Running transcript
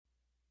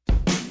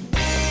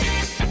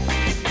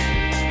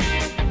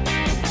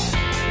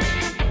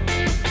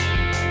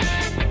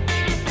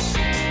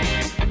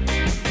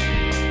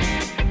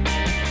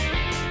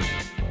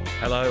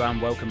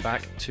and welcome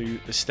back to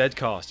the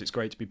Steadcast. It's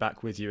great to be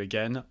back with you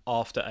again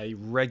after a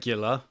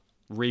regular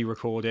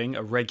re-recording,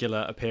 a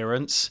regular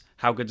appearance.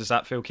 How good does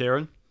that feel,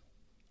 Kieran?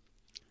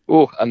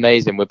 Oh,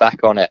 amazing. We're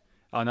back on it.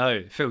 I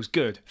know, feels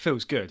good,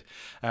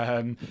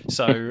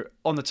 So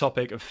on the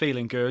topic of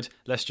feeling good,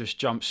 let's just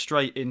jump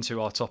straight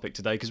into our topic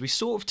today, because we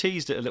sort of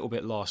teased it a little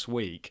bit last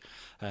week,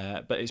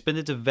 but it's been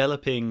a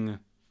developing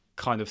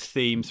kind of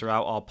theme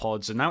throughout our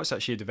pods, and now it's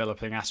actually a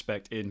developing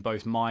aspect in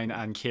both mine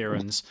and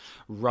Kieran's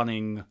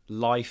running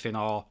life in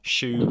our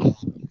shoe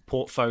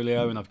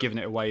portfolio, and I've given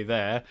it away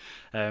there.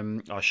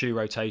 Our shoe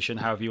rotation,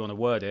 however you want to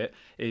word it,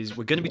 is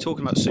we're going to be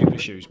talking about super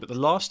shoes. But the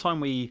last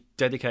time we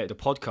dedicated a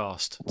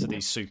podcast to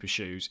these super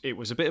shoes, it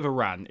was a bit of a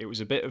rant. It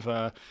was a bit of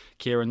a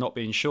Kieran not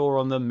being sure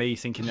on them, me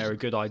thinking they're a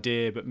good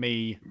idea, but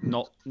me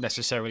not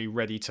necessarily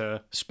ready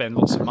to spend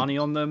lots of money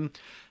on them.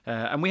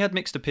 And we had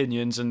mixed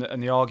opinions, and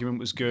the argument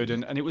was good.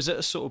 And it was at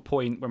a sort of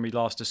point when we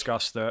last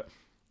discussed that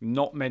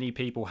not many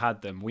people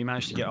had them. We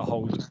managed to get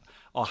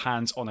our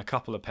hands on a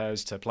couple of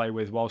pairs to play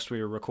with whilst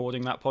we were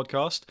recording that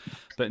podcast.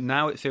 But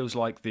now it feels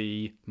like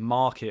the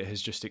market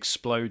has just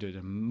exploded,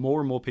 and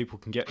more people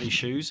can get these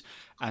shoes.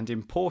 And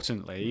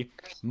importantly,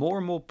 more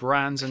and more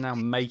brands are now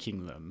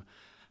making them.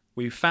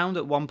 We found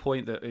at one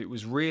point that it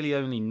was really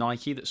only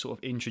Nike that sort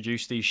of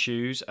introduced these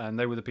shoes, and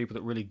they were the people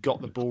that really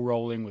got the ball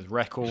rolling with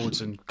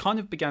records and kind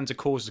of began to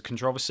cause the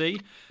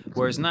controversy.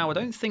 Whereas now I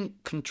don't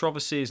think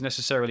controversy is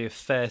necessarily a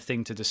fair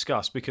thing to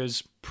discuss,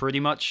 because pretty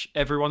much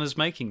everyone is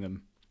making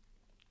them.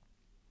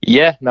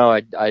 Yeah, no,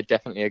 I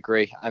definitely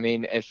agree. I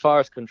mean, as far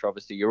as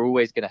controversy, you're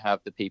always going to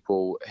have the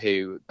people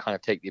who kind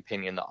of take the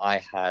opinion that I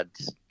had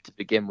to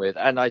begin with.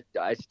 And I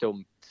still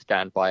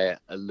stand by it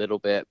a little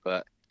bit,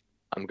 but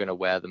I'm going to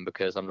wear them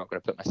because I'm not going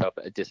to put myself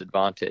at a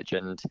disadvantage,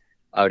 and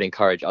I would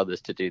encourage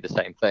others to do the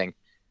same thing.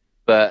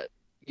 But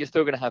you're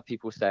still going to have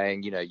people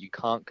saying, you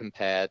can't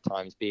compare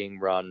times being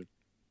run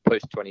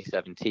post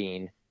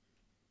 2017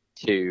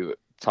 to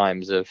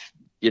times of,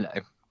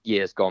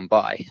 years gone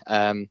by.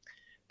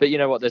 But you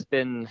know what? There's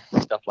been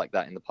stuff like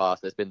that in the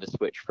past. There's been the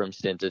switch from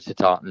Cinder to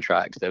tartan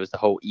tracks. There was the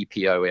whole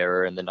EPO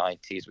era in the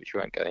 90s, which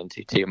we won't go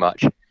into too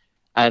much.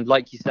 And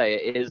like you say,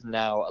 it is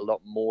now a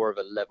lot more of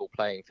a level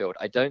playing field.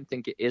 I don't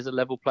think it is a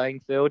level playing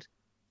field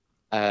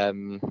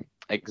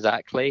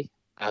exactly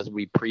as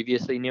we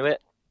previously knew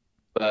it.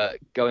 But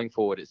going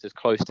forward, it's as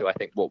close to, I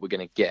think, what we're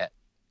going to get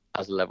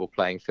as a level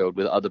playing field,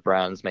 with other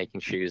brands making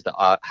shoes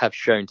that have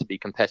shown to be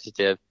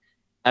competitive.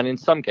 And in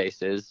some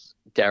cases,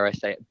 dare I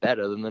say it,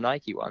 better than the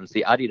Nike ones.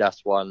 The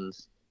Adidas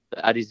ones, the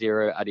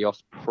Adizero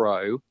Adios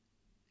Pro,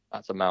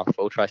 that's a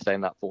mouthful, try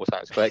saying that 4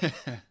 times quick,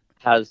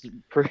 has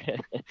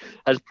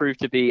proved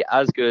to be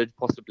as good,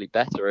 possibly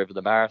better, over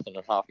the marathon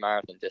and half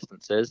marathon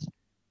distances.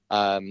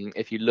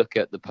 If you look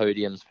at the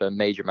podiums for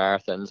major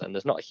marathons, and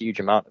there's not a huge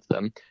amount of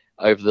them,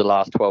 over the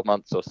last 12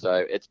 months or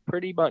so, it's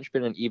pretty much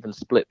been an even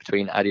split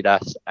between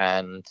Adidas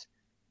and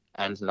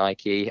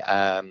Nike.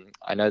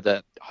 I know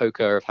that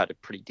Hoka have had a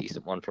pretty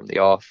decent one from the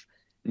off.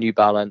 New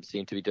Balance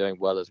seem to be doing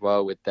well as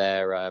well with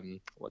their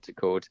what's it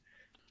called,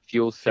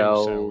 fuel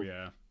cell,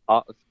 yeah.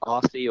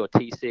 RC or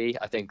TC.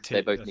 I think they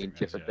both mean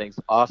different things.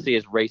 RC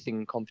is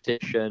racing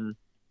competition,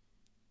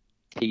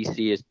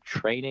 TC is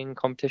training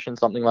competition,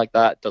 something like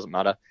that. Doesn't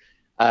matter.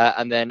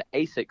 And then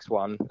ASICS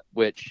one,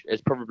 which is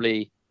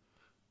probably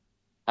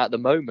at the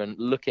moment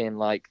looking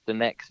like the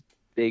next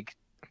big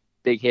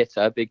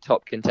hitter, big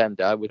top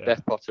contender, with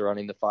Beth Potter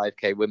running the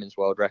 5K women's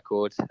world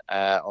record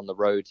on the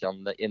roads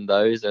in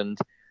those. And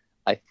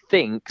I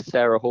think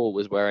Sarah Hall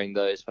was wearing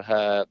those for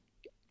her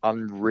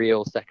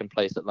unreal second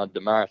place at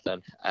London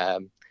Marathon.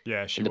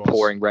 She in the was.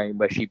 pouring rain,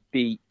 where she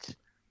beat,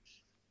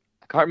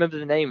 I can't remember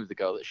the name of the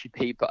girl that she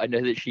beat, but I know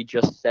that she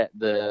just set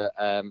the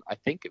I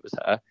think it was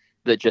her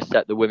that just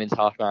set the women's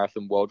half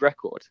marathon world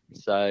record.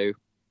 So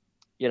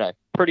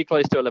pretty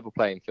close to a level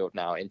playing field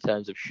now in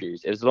terms of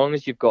shoes, as long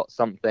as you've got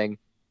something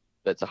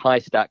that's a high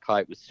stack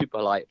height with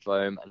super light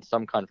foam and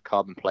some kind of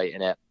carbon plate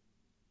in it.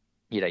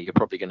 You're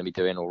probably going to be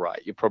doing all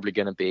right. You're probably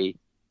going to be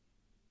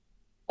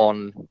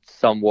on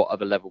somewhat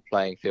of a level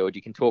playing field.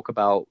 You can talk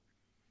about,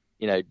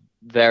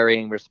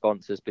 varying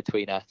responses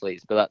between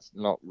athletes, but that's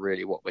not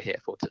really what we're here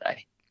for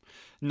today.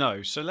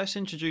 No, so let's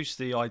introduce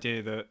the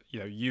idea that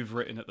you've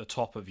written at the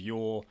top of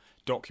your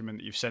document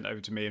that you've sent over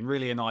to me, and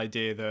really an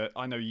idea that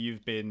I know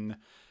you've been,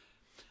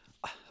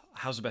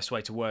 how's the best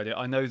way to word it?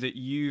 I know that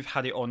you've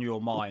had it on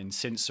your mind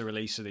since the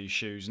release of these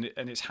shoes,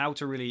 and it's how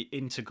to really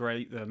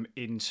integrate them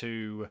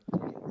into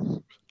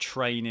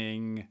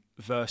training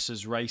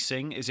versus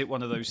racing. Is it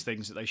one of those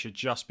things that they should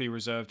just be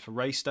reserved for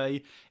race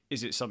day?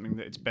 Is it something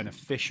that it's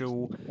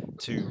beneficial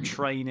to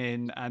train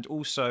in? And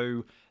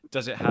also,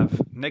 does it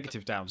have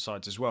negative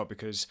downsides as well?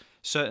 Because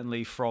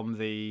certainly from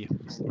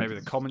maybe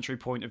the commentary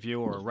point of view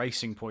or a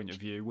racing point of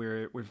view,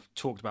 we've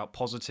talked about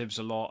positives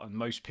a lot, and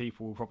most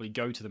people will probably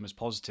go to them as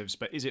positives.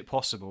 But is it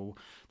possible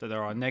that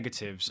there are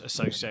negatives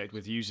associated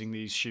with using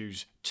these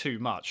shoes too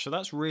much? So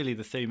that's really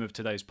the theme of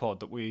today's pod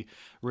that we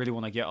really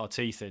want to get our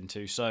teeth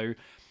into. So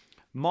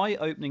my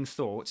opening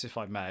thoughts, if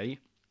I may,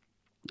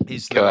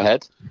 is Go that,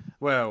 ahead.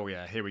 well,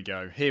 yeah, here we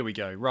go. Here we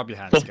go. Rub your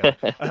hands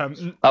together.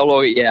 How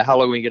long? Yeah, how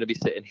long are we going to be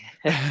sitting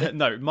here?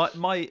 No,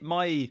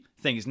 my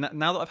thing is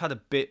now that I've had a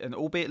bit, an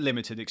albeit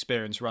limited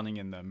experience running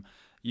in them,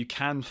 you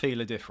can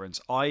feel a difference.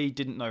 I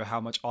didn't know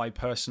how much I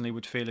personally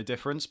would feel a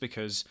difference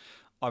because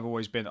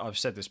I've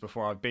said this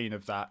before, I've been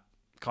of that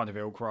kind of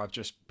ilk where I've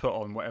just put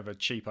on whatever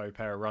cheapo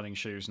pair of running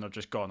shoes and I've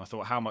just gone. I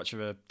thought, how much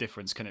of a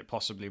difference can it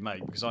possibly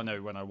make? Because I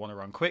know when I want to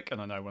run quick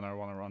and I know when I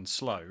want to run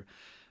slow.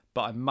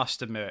 But I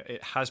must admit,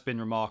 it has been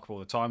remarkable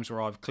the times where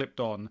I've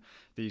clipped on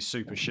these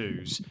super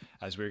shoes,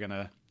 as we're going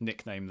to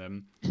nickname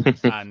them,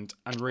 and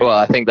really. Well,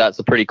 I think that's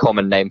a pretty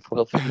common name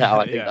for them now.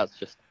 I think Yeah. that's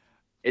just,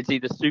 it's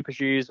either super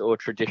shoes or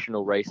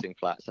traditional racing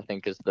flats, I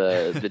think, is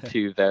the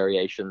two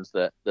variations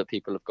that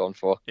people have gone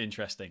for.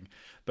 Interesting.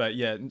 But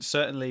yeah,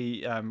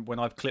 certainly when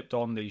I've clipped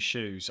on these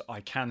shoes,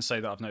 I can say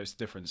that I've noticed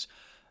the difference.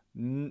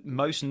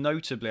 Most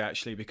notably,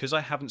 actually, because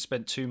I haven't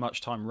spent too much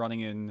time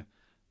running in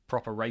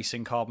proper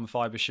racing carbon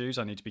fiber shoes.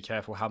 I need to be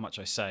careful how much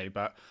I say,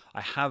 but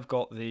I have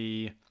got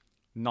the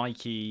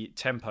Nike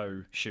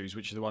Tempo shoes,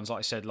 which are the ones like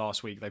I said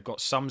last week. They've got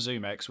some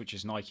Zoom X, which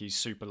is Nike's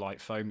super light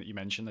foam that you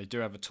mentioned. They do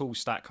have a tall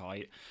stack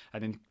height,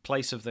 and in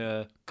place of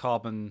the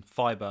carbon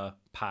fiber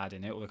pad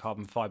in it, or the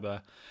carbon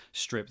fiber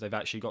strip, they've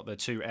actually got the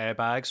two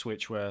airbags,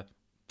 which were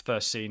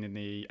first seen in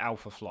the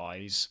Alpha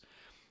Flies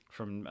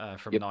from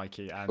Yep.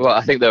 Nike. And Well,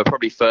 I think they were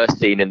probably first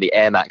seen in the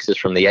Air Maxes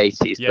from the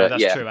 80s. yeah, but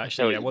that's yeah, true. I know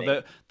Actually, yeah. what you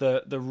Well,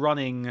 mean. the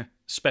running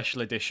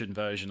special edition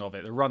version of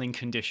it, the running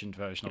conditioned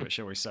version of it,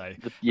 shall we say?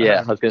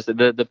 Yeah, I was going to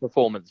say the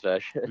performance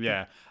version.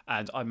 Yeah,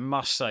 and I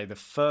must say, the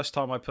first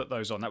time I put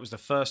those on, that was the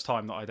first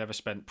time that I'd ever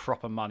spent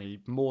proper money,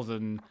 more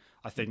than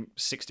I think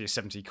 60 or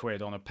 70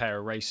 quid on a pair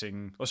of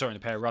a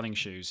pair of running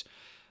shoes.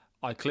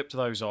 I clipped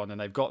those on, and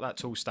they've got that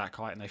tall stack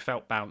height, and they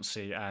felt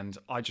bouncy. And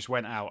I just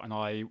went out, and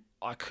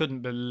I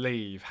couldn't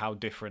believe how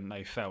different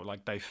they felt.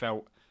 Like, they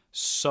felt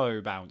so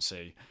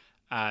bouncy,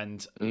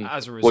 and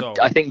as a Well, result,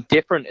 I think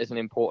different is an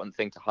important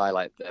thing to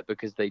highlight there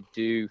because they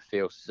do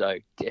feel so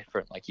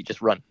different. Like you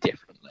just run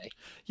differently.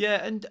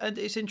 yeah, and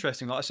it's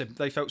interesting. Like I said,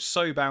 they felt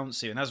so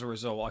bouncy, and as a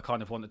result, I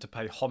kind of wanted to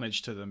pay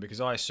homage to them because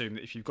I assume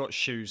that if you've got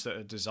shoes that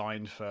are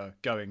designed for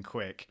going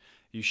quick,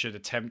 you should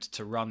attempt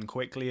to run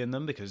quickly in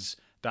them because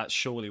that's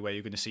surely where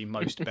you're going to see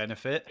most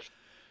benefit.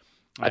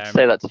 I'd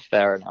say that's a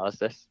fair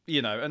analysis.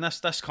 And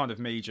that's kind of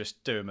me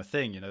just doing my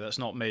thing. That's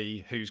not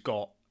me who's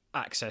got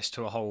access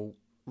to a whole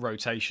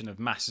rotation of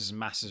masses and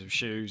masses of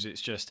shoes.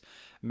 It's just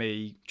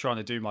me trying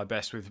to do my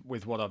best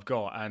with what I've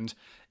got. And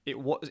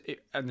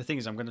and the thing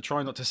is, I'm going to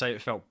try not to say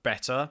it felt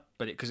better,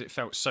 but because it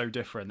felt so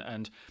different.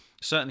 And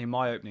certainly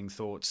my opening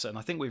thoughts, and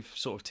I think we've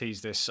sort of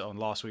teased this on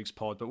last week's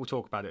pod, but we'll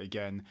talk about it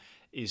again,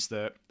 is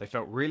that they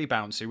felt really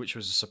bouncy, which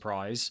was a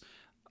surprise.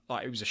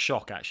 Like, it was a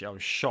shock, actually. I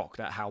was shocked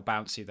at how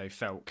bouncy they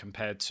felt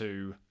compared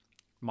to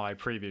my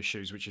previous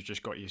shoes, which have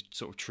just got your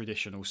sort of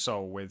traditional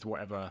sole with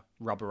whatever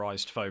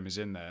rubberized foam is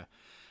in there.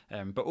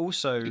 But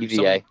also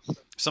EVA.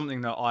 something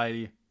that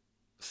I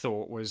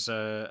thought was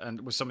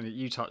and was something that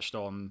you touched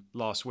on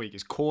last week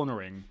is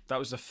cornering. That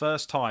was the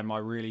first time I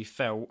really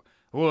felt,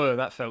 whoa,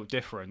 that felt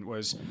different.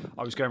 Was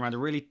I was going around a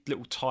really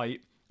little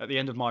tight at the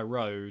end of my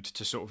road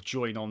to sort of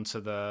join onto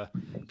the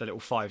little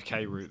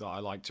 5k route that I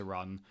like to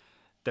run.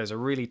 There's a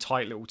really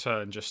tight little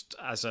turn just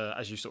as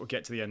you sort of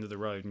get to the end of the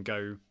road and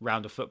go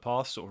round a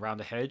footpath, sort of round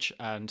a hedge,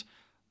 and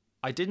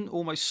I didn't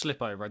almost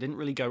slip over. I didn't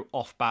really go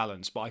off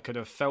balance, but I could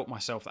have felt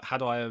myself that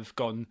had I have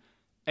gone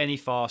any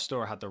faster,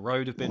 or had the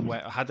road have been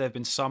wet, or had there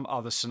been some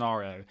other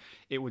scenario,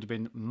 it would have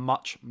been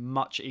much,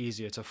 much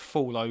easier to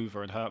fall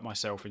over and hurt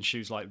myself in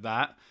shoes like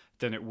that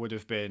than it would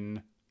have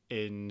been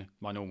in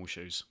my normal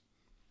shoes.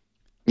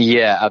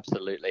 Yeah,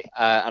 absolutely.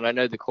 And I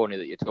know the corner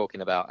that you're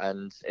talking about.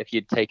 And if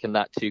you'd taken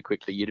that too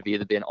quickly, you'd have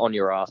either been on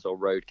your ass or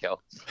roadkill.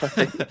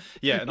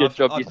 Yeah, and good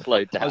job you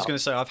slowed down. I was going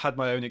to say, I've had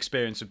my own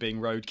experience of being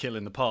roadkill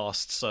in the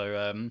past,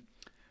 so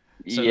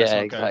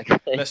yeah, exactly.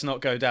 Let's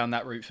not go down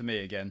that route for me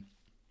again.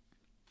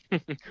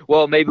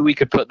 Well, maybe we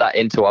could put that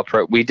into our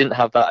pro. We didn't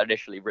have that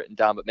initially written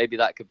down, but maybe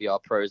that could be our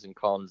pros and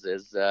cons.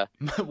 Is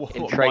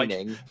in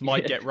training,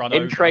 might get run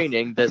in over.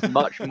 training. There's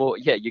much more.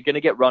 Yeah, you're going to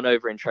get run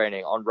over in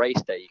training. On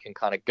race day, you can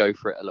kind of go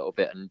for it a little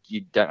bit, and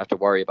you don't have to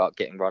worry about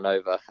getting run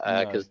over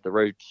because the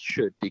road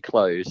should be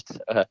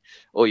closed,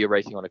 or you're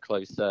racing on a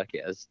closed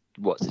circuit, as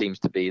what seems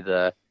to be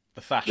the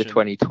fashion. The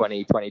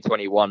 2020,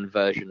 2021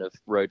 version of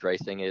road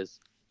racing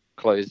is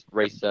closed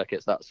race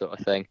circuits, that sort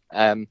of thing.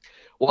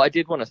 What I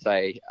did want to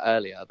say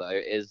earlier, though,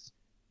 is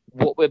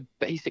what we're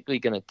basically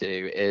going to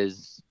do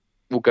is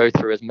we'll go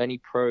through as many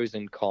pros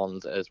and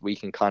cons as we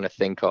can kind of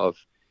think of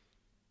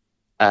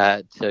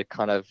to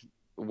kind of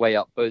weigh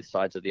up both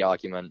sides of the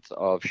argument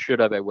of should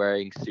I be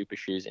wearing super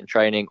shoes in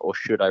training or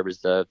should I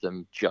reserve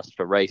them just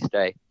for race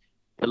day?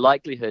 The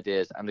likelihood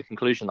is, and the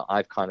conclusion that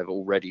I've kind of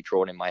already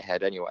drawn in my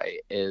head anyway,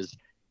 is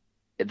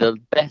the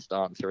best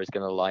answer is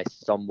going to lie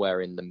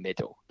somewhere in the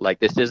middle. Like,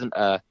 this isn't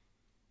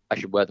I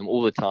should wear them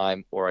all the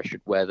time or I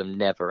should wear them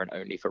never and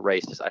only for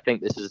races. I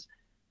think this is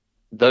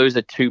those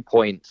are 2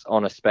 points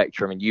on a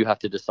spectrum, and you have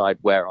to decide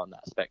where on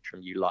that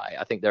spectrum you lie.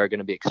 I think there are going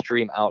to be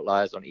extreme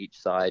outliers on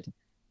each side,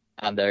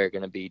 and there are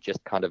going to be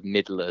just kind of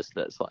middlers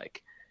that's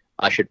like,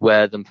 I should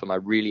wear them for my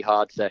really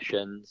hard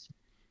sessions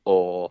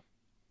or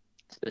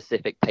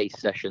specific pace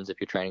sessions if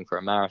you're training for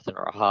a marathon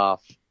or a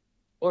half,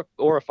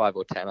 or a 5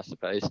 or 10, I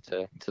suppose,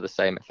 to the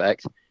same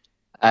effect.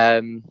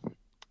 And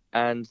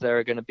there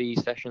are going to be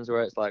sessions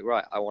where it's like,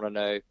 right, I want to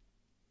know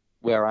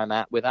where I'm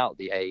at without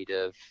the aid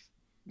of,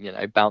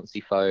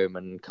 bouncy foam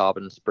and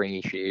carbon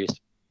springy shoes.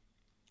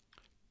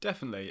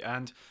 Definitely.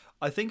 And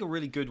I think a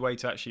really good way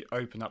to actually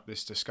open up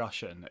this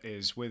discussion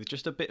is with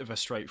just a bit of a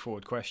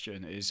straightforward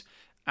question is,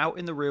 out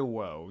in the real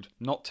world,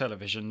 not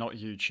television, not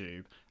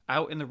YouTube,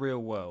 out in the real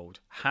world,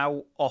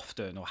 how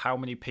often or how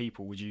many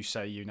people would you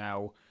say you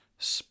now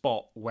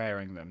spot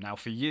wearing them? Now,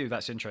 for you,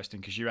 that's interesting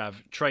because you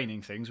have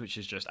training things, which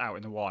is just out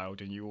in the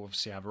wild, and you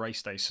obviously have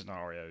race day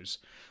scenarios.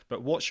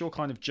 But what's your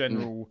kind of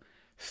general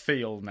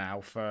feel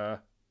now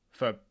for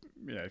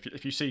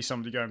if you see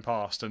somebody going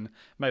past, and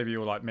maybe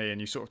you're like me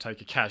and you sort of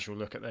take a casual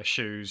look at their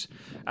shoes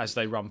as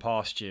they run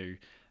past you,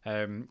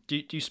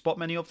 do you spot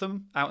many of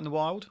them out in the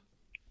wild?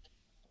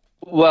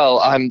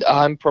 Well,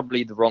 I'm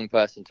probably the wrong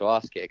person to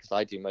ask it because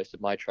I do most of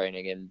my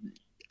training in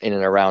and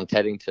around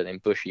Teddington, in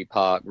Bushy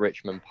Park,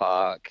 Richmond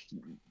Park,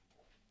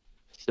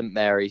 St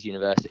Mary's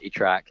University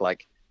track.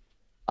 Like,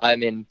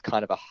 I'm in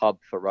kind of a hub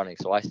for running,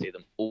 so I see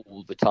them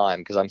all the time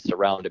because I'm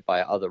surrounded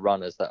by other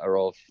runners that are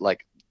of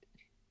like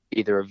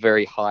either a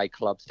very high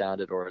club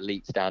standard or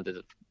elite standard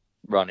of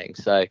running.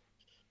 So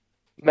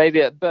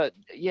maybe, but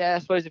yeah, I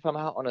suppose if I'm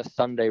out on a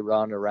Sunday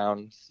run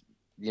around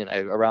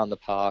the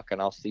park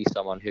and I'll see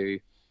someone who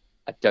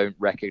I don't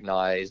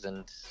recognize,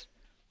 and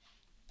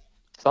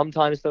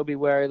sometimes they'll be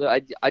wearing them.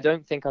 I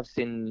don't think I've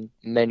seen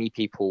many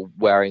people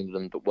wearing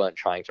them that weren't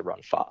trying to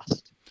run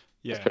fast.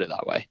 Yeah. Let's put it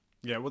that way.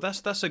 Yeah, well,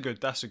 that's a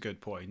good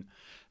point,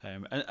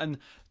 and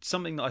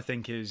something that I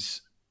think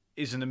is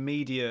an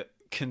immediate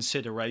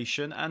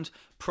consideration, and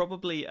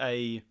probably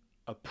a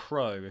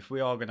pro, if we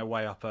are going to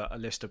weigh up a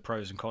list of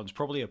pros and cons,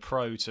 probably a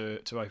pro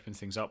to open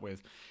things up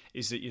with,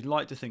 is that you'd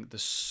like to think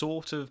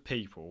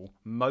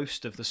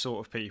most of the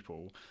sort of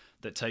people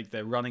that take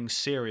their running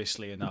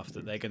seriously enough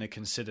that they're going to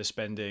consider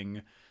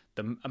spending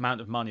the amount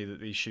of money that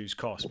these shoes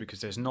cost,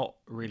 because there's not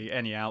really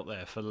any out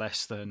there for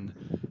less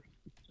than,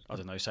 I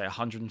don't know, say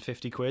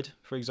 150 quid,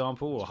 for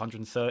example, or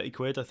 130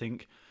 quid, I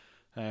think,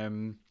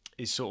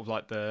 is sort of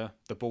like the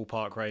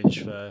ballpark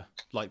range for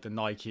like the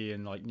Nike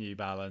and like New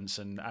Balance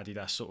and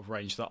Adidas sort of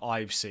range that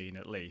I've seen,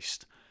 at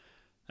least.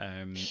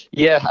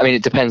 Yeah, I mean,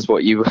 it depends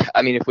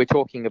if we're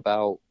talking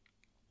about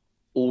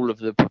all of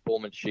the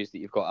performance shoes that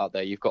you've got out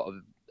there, you've got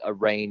a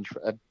range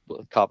of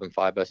carbon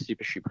fiber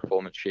super shoe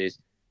performance shoes.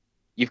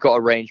 You've got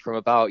a range from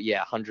about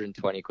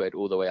 120 quid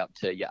all the way up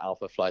to your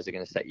Alpha Flies are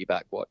going to set you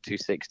back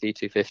 260,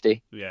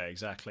 250. Yeah,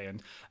 exactly.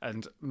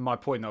 And my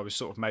point I was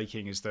sort of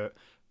making is that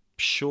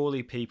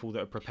surely people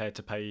that are prepared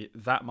to pay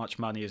that much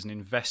money as an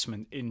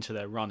investment into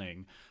their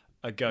running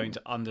are going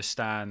to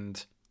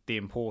understand the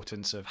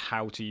importance of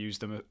how to use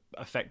them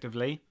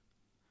effectively.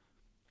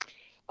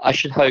 I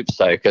should hope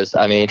so, because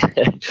I mean,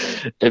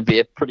 it'd be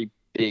a pretty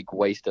big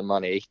waste of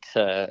money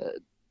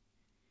it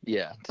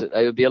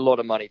would be a lot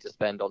of money to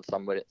spend on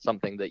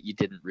something that you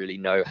didn't really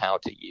know how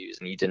to use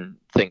and you didn't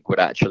think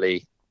that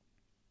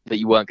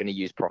you weren't going to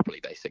use properly,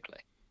 basically.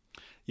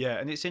 Yeah,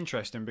 and it's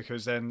interesting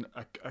because then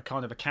a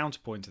kind of a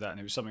counterpoint to that, and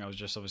it was something I was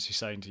just obviously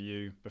saying to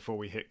you before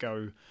we hit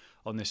go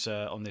on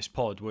this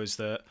pod, was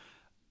that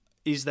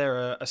is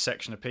there a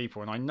section of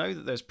people, and I know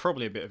that there's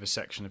probably a bit of a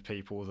section of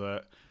people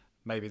that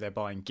maybe they're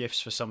buying gifts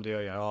for somebody,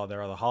 or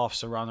their other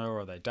half's a runner,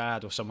 or their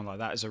dad or someone like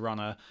that is a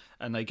runner,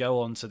 and they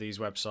go onto these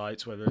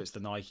websites, whether it's the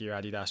Nike or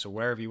Adidas or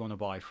wherever you want to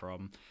buy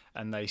from,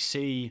 and they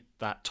see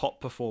that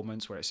top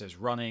performance where it says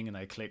running, and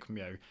they click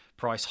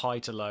price high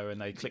to low, and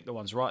they click the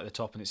ones right at the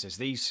top, and it says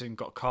these have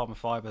got carbon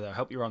fiber, they'll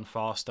help you run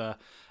faster,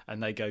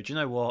 and they go, do you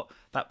know what,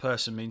 that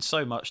person means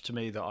so much to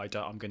me that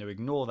I'm going to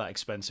ignore that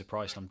expensive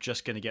price, and I'm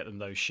just going to get them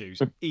those shoes,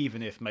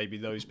 even if maybe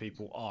those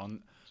people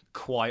aren't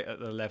quite at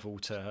the level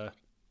to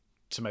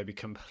maybe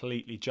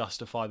completely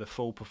justify the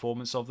full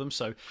performance of them.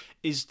 So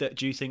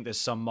do you think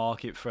there's some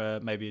market for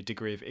maybe a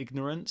degree of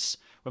ignorance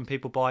when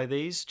people buy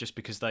these, just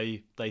because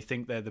they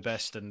think they're the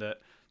best and that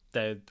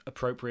they're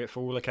appropriate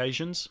for all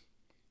occasions?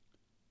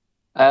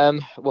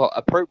 Well,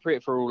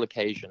 appropriate for all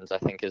occasions, I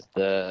think, is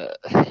the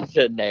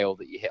nail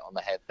that you hit on the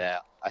head there.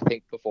 I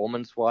think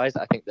performance-wise,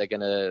 I think they're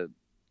going to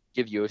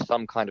give you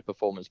some kind of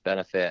performance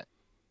benefit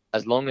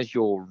as long as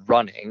you're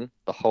running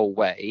the whole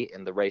way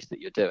in the race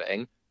that you're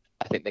doing.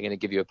 I think they're going to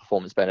give you a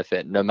performance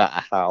benefit no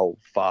matter how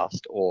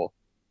fast or,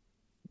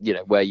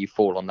 where you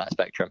fall on that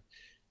spectrum.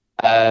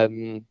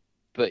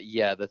 But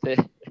yeah, the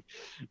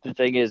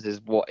thing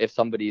is what if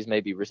somebody's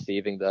maybe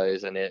receiving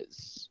those and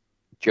it's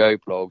Joe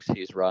Blogs,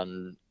 who's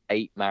run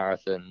 8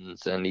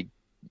 marathons and he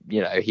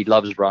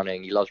loves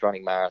running. He loves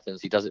running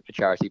marathons. He does it for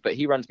charity, but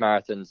he runs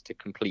marathons to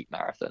complete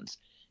marathons.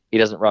 He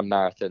doesn't run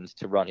marathons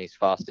to run his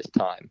fastest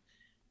time.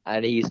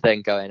 And he's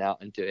then going out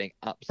and doing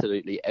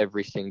absolutely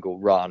every single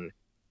run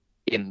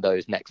in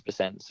those next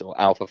percents or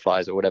alpha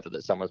flies or whatever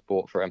that someone's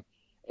bought for him.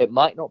 It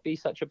might not be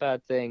such a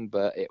bad thing,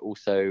 but it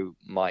also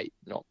might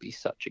not be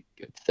such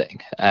a good thing.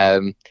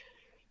 And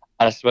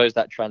I suppose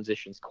that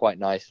transitions quite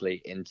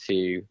nicely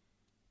into,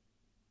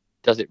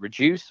 does it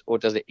reduce or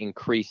does it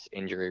increase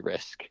injury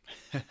risk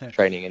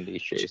training in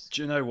these shoes?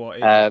 Do you know what?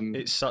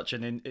 It's such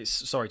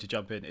sorry to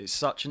jump in. It's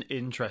such an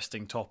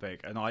interesting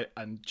topic,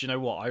 and do you know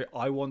what?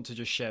 I want to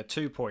just share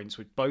 2 points,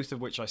 with both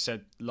of which I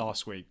said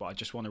last week, but I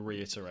just want to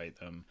reiterate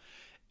them.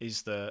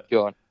 Is that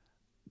Go on.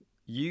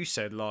 You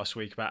said last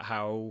week about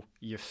how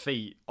your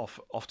feet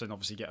often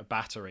obviously get a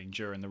battering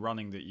during the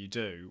running that you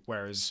do,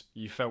 whereas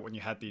you felt when you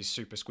had these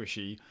super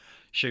squishy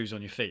shoes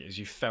on your feet, as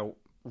you felt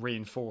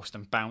reinforced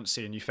and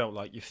bouncy, and you felt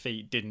like your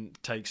feet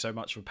didn't take so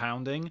much of a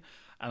pounding.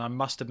 And I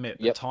must admit,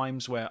 the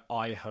times where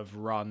I have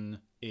run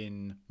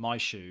in my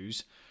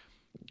shoes,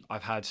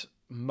 I've had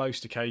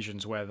most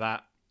occasions where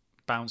that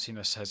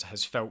bounciness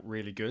has felt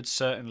really good.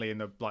 Certainly in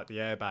the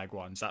airbag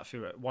ones, that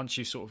feel, once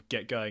you sort of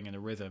get going in a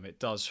rhythm, it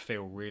does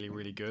feel really,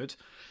 really good.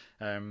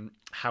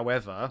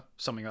 However,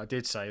 something I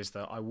did say is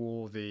that I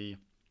wore the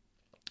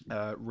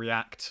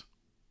React.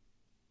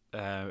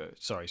 I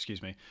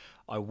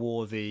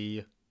wore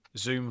the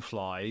Zoom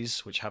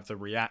flies, which have the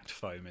React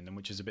foam in them,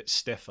 which is a bit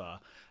stiffer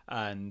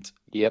and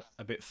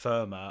a bit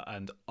firmer.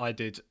 And I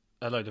did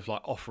a load of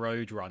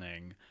off-road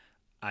running,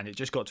 and it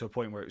just got to a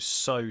point where it was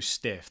so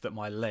stiff that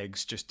my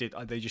legs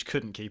they just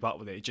couldn't keep up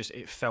with it.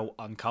 It felt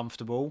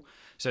uncomfortable.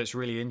 So it's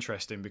really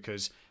interesting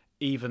because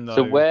even though...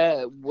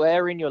 So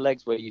where in your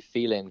legs were you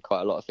feeling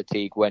quite a lot of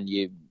fatigue when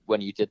you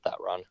did that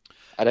run?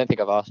 I don't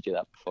think I've asked you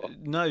that before.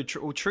 No,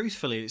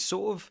 truthfully, it's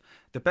sort of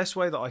the best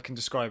way that I can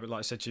describe it, like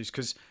I said to you, is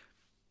because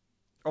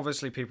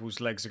obviously people's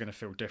legs are going to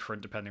feel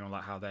different depending on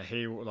how their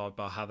heel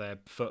or how their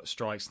foot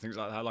strikes and things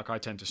like that. I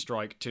tend to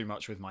strike too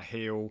much with my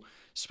heel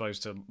as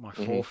opposed to my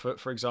forefoot,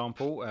 for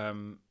example.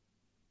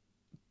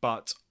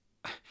 But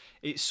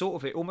it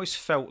almost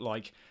felt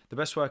like, the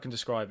best way I can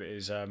describe it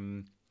is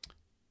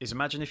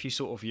imagine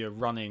if you're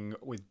running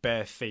with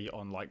bare feet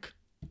on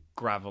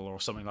gravel or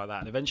something like that,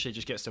 and eventually it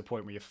just gets to a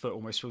point where your foot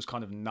almost feels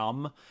kind of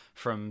numb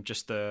from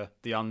just the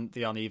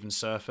uneven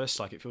surface,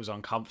 like it feels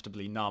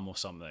uncomfortably numb or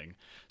something.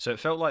 So it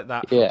felt like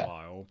that for a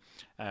while,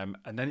 and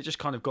then it just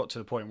kind of got to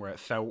the point where it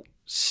felt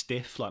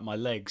stiff, like my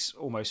legs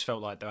almost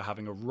felt like they were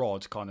having a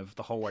rod kind of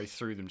the whole way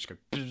through them, just go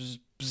bzz,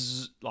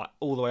 bzz, like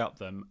all the way up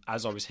them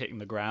as I was hitting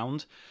the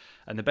ground.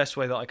 And the best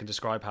way that I can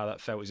describe how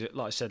that felt is,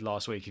 like I said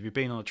last week, if you've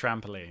been on a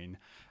trampoline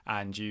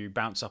and you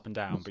bounce up and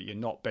down but you're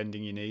not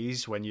bending your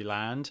knees when you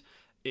land,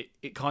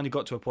 it kind of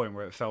got to a point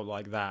where it felt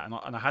like that,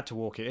 and I had to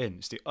walk it in.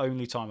 It's the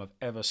only time I've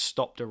ever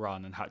stopped a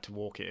run and had to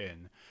walk it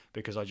in,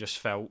 because I just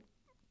felt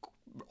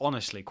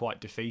honestly quite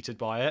defeated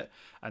by it.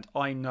 And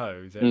I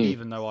know that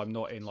even though I'm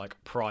not in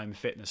prime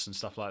fitness and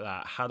stuff like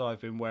that, had I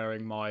been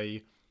wearing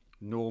my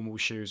normal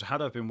shoes,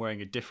 had I been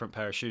wearing a different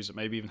pair of shoes that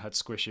maybe even had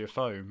squishier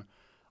foam,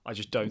 I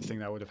just don't think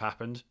that would have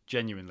happened.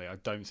 Genuinely, I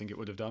don't think it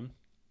would have done.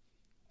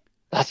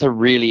 That's a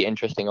really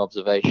interesting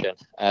observation.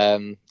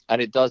 And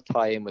it does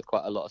tie in with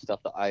quite a lot of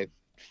stuff that I've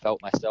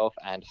felt myself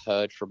and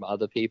heard from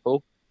other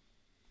people.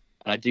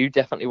 And I do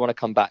definitely want to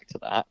come back to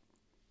that.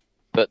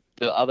 But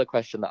the other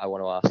question that I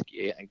want to ask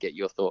you and get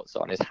your thoughts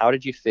on is, how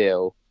did you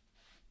feel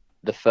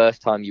the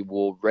first time you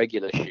wore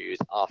regular shoes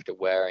after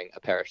wearing a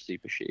pair of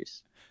super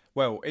shoes?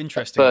 Well,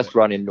 interestingly, first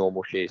run in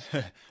normal shoes.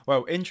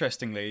 Well,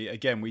 interestingly,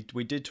 again,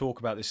 we did talk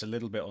about this a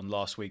little bit on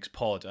last week's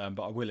pod,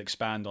 but I will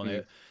expand on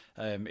it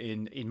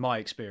in my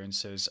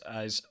experiences.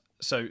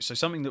 So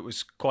something that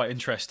was quite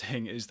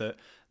interesting is that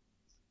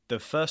the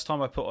first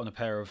time I put on a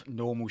pair of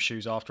normal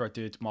shoes after I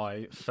did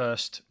my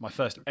first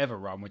ever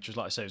run, which was,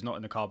 like I say, it's not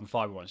in the carbon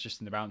fiber ones, just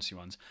in the bouncy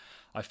ones,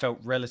 I felt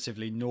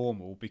relatively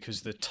normal,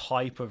 because the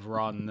type of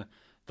run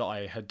that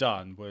I had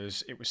done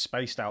was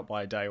spaced out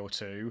by a day or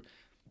two.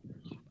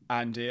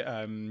 And it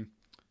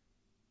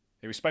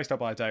was spaced out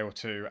by a day or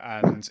two,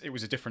 and it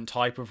was a different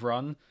type of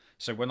run.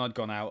 So when I'd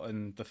gone out,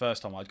 and the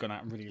first time I'd gone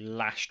out and really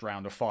lashed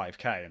round a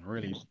 5K and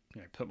really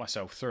put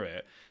myself through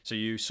it, so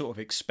you sort of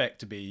expect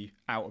to be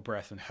out of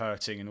breath and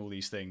hurting and all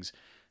these things.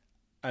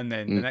 And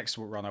then the next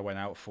run I went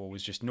out for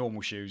was just normal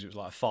shoes. It was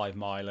like a 5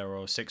 miler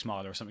or a 6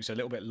 miler or something, so a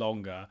little bit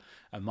longer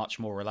and much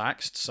more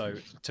relaxed. So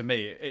to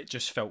me, it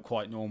just felt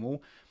quite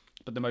normal.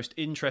 But the most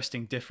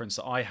interesting difference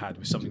that I had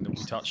was something that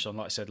we touched on,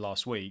 like I said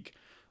last week,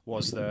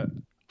 was that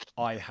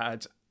I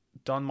had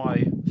done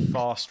my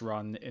fast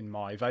run in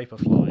my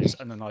Vaporflies,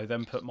 and then I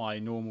put my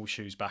normal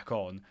shoes back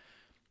on,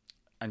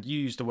 and you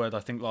used the word,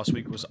 I think last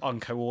week, was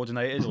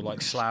uncoordinated, or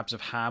like slabs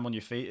of ham on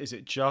your feet. Is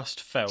it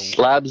just felt...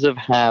 Slabs of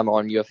ham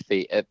on your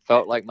feet. It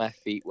felt like my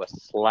feet were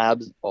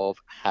slabs of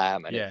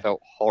ham, and it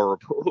felt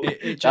horrible.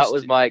 That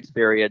was my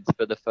experience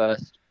for the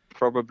first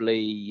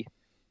probably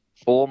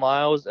 4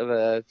 miles of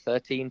a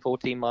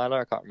 13-14 miler.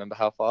 I can't remember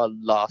how far,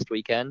 last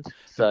weekend.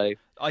 So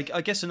I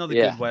guess another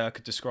good way I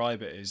could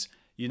describe it is,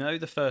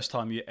 the first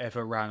time you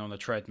ever ran on a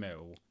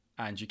treadmill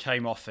and you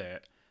came off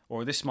it,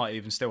 or this might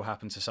even still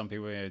happen to some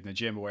people in the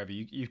gym or wherever.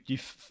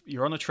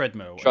 You're on a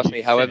treadmill. Trust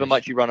me, however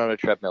much you run on a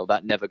treadmill,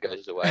 that never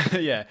goes away.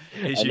 Yeah,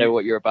 I know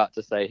what you're about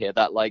to say here.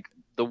 That like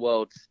the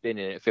world's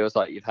spinning. It feels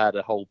like you've had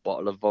a whole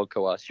bottle of vodka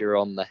whilst you're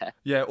on there.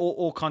 Yeah,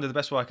 or kind of the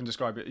best way I can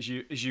describe it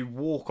is you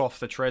walk off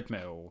the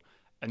treadmill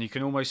and you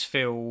can almost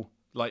feel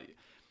like,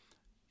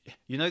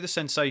 you know, the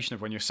sensation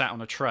of when you're sat on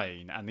a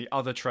train and the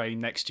other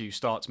train next to you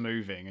starts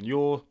moving and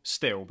you're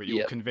still, but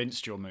you're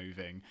convinced you're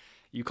moving.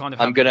 You kind of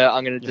have, I'm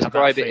gonna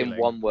describe it in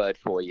one word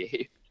for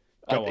you.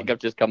 I think I've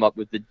just come up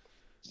with the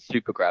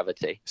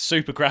supergravity.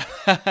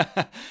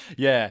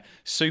 Yeah,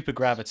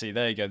 supergravity.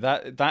 There you go.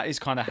 That is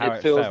kind of how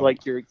it feels felt.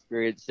 like you're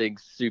experiencing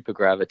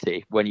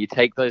supergravity when you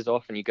take those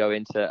off and you go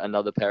into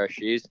another pair of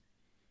shoes.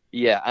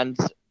 Yeah, and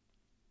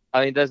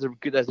I mean, there's a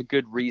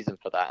good reason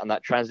for that, and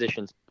that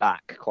transitions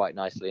back quite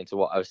nicely into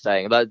what I was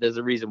saying. There's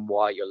a reason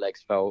why your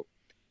legs felt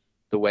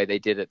the way they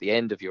did at the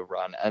end of your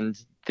run, and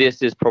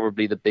this is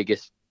probably the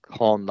biggest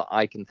con that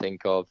I can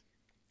think of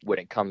when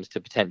it comes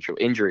to potential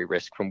injury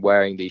risk from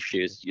wearing these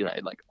shoes, you know,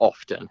 like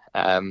often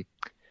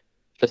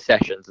for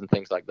sessions and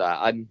things like that.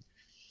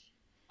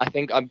 I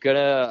think I'm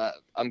gonna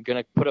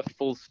put a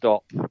full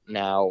stop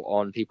now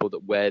on people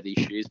that wear these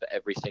shoes for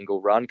every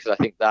single run, because I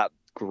think that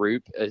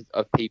group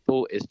of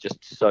people is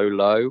just so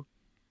low,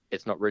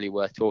 it's not really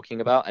worth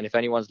talking about. And if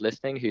anyone's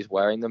listening who's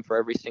wearing them for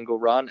every single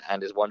run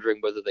and is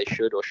wondering whether they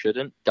should or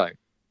shouldn't, don't.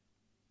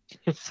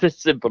 It's as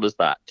simple as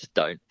that. Just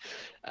don't.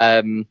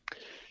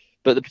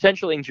 But the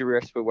potential injury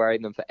risk for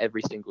wearing them for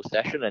every single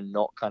session and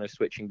not kind of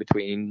switching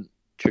between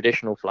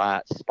traditional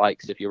flats,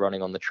 spikes if you're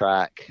running on the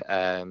track,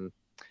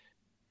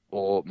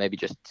 or maybe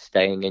just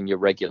staying in your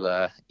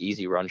regular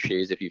easy run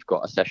shoes if you've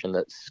got a session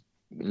that's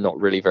not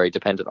really very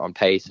dependent on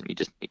pace and you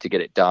just need to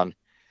get it done,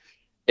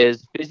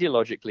 is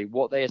physiologically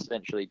what they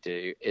essentially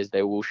do is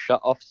they will shut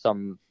off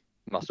some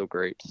muscle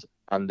groups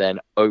and then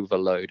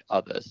overload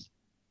others.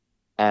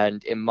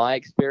 And in my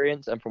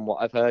experience, and from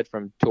what I've heard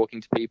from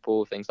talking to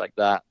people, things like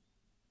that,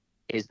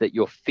 is that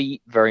your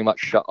feet very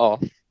much shut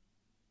off.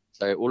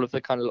 So all of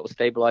the kind of little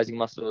stabilizing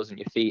muscles in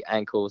your feet,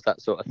 ankles,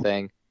 that sort of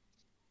thing,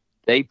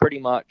 they pretty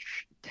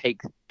much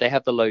they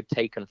have the load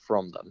taken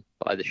from them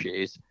by the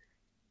shoes.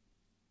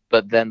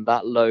 But then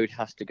that load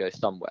has to go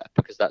somewhere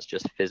because that's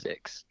just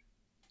physics.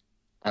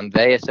 And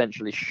they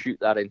essentially shoot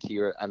that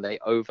into and they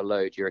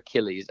overload your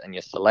Achilles and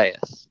your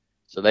soleus.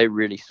 So they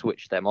really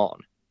switch them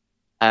on.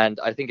 And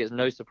I think it's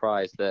no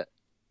surprise that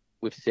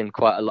I've seen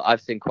quite a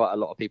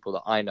lot of people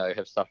that I know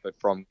have suffered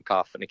from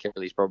calf and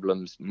Achilles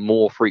problems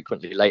more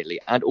frequently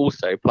lately, and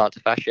also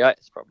plantar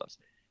fasciitis problems,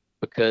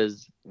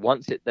 because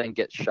once it then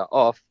gets shut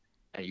off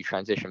and you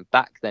transition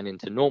back then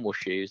into normal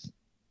shoes,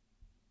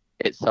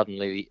 it's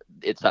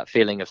that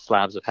feeling of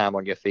slabs of ham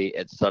on your feet.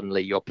 It's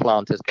suddenly your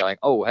plantars going,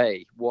 oh,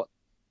 hey,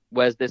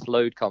 where's this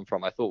load come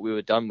from? I thought we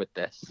were done with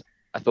this.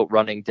 I thought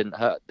running didn't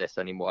hurt this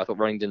anymore. I thought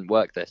running didn't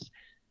work this.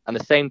 And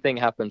the same thing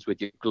happens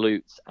with your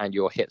glutes and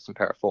your hips and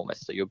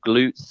piriformis. So your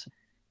glutes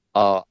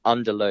are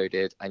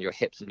underloaded and your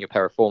hips and your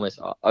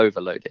piriformis are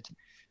overloaded.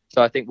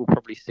 So I think we'll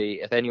probably see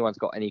if anyone's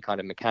got any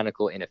kind of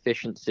mechanical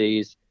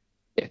inefficiencies,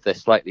 if they're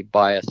slightly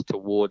biased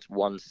towards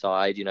one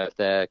side, you know, if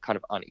they're kind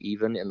of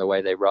uneven in the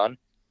way they run,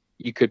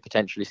 you could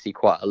potentially see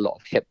quite a lot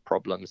of hip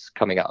problems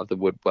coming out of the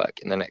woodwork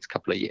in the next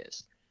couple of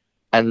years.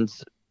 And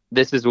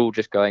this is all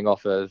just going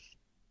off of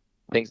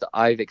things that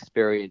I've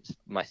experienced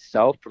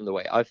myself, from the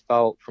way I've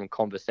felt, from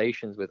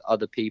conversations with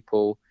other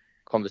people,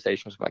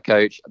 conversations with my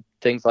coach,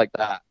 things like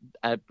that.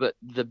 But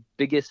the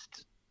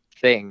biggest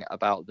thing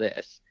about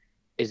this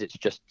is it's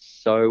just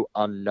so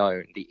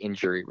unknown, the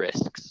injury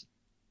risks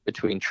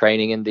between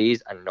training in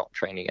these and not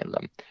training in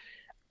them.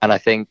 And I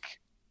think,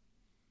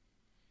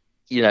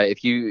 you know,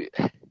 if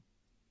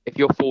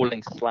you're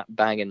falling slap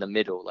bang in the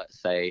middle,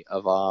 let's say,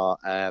 of our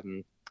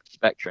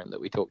spectrum that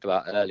we talked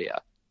about earlier,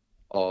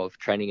 of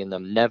training in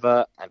them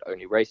never and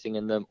only racing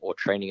in them, or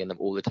training in them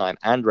all the time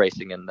and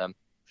racing in them,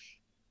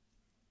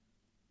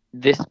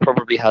 this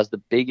probably has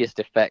the biggest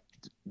effect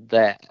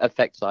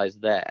size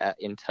there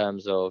in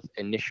terms of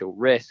initial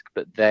risk,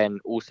 but then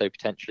also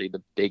potentially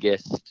the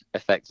biggest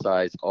effect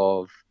size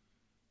of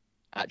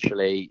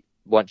actually,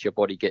 once your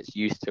body gets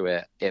used to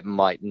it, it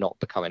might not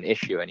become an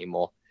issue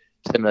anymore.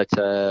 Similar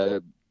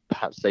to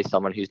perhaps, say,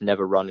 someone who's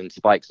never run in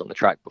spikes on the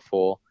track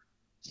before,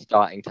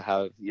 starting to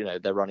have, you know,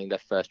 they're running their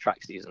first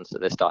track season, so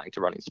they're starting to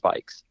run in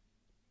spikes.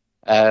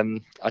 I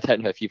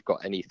don't know if you've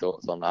got any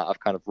thoughts on that. I've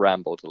kind of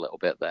rambled a little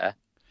bit there.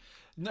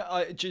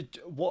 No,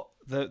 what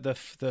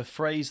the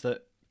phrase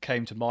that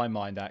came to my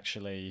mind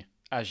actually,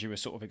 as you were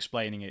sort of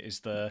explaining it,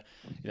 is the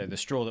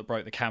straw that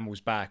broke the camel's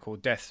back, or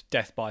death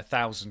by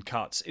 1,000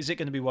 cuts. Is it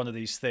going to be one of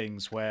these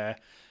things where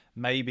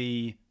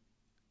maybe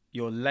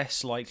you're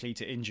less likely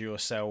to injure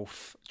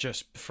yourself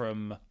just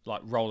from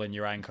like rolling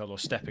your ankle or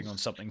stepping on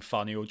something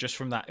funny, or just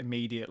from that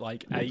immediate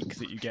like ache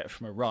that you get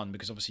from a run?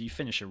 Because obviously you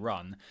finish a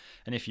run,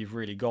 and if you've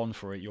really gone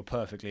for it, you're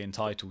perfectly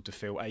entitled to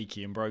feel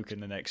achy and broken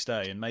the next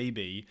day. And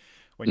maybe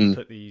when you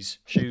put these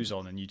shoes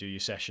on and you do your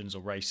sessions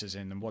or races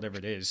in them, whatever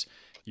it is,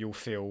 you'll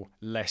feel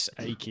less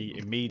achy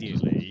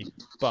immediately.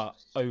 But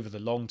over the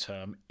long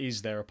term,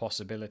 is there a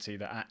possibility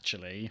that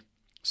actually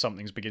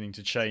something's beginning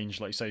to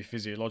change, like you say,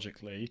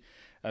 physiologically,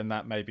 and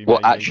that maybe Well,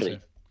 may lead actually,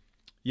 to,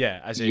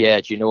 yeah, as in,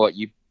 yeah. Do you know what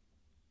you?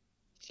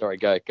 Sorry,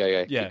 go.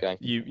 yeah, Keep going.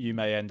 you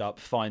may end up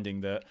finding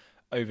that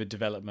over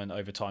development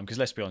over time, because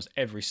let's be honest,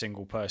 every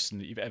single person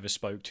that you've ever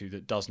spoke to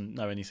that doesn't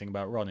know anything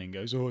about running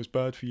goes, oh, it's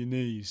bad for your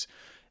knees.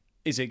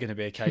 Is it going to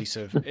be a case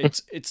of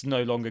it's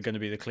no longer going to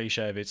be the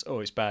cliche of it's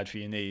bad for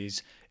your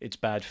knees, it's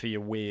bad for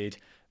your weird,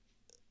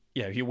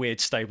 your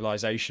weird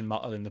stabilization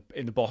muscle in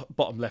the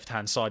bottom left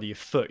hand side of your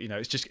foot.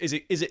 It's just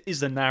is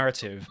the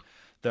narrative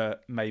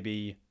that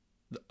maybe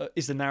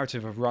is the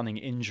narrative of running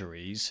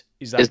injuries,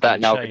 is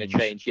that now going to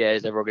change? Yeah,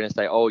 is everyone going to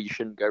say, oh, you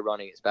shouldn't go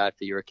running, it's bad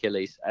for your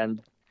Achilles?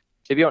 And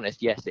to be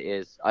honest, yes, it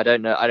is. I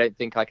don't know. I don't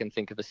think I can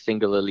think of a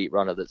single elite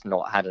runner that's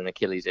not had an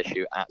Achilles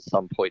issue at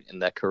some point in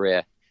their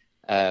career.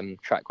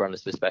 Track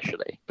runners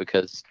especially,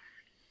 because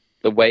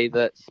the way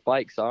that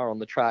spikes are on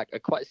the track are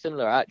quite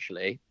similar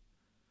actually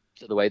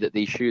to the way that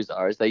these shoes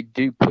are, is they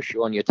do push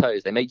you on your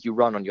toes. They make you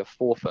run on your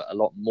forefoot a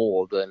lot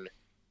more than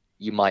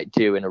you might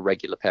do in a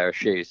regular pair of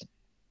shoes.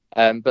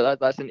 But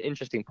that's an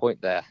interesting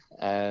point there.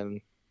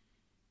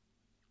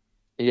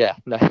 Yeah,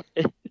 no.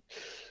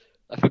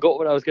 I forgot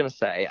what I was going to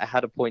say. I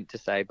had a point to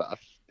say, but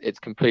it's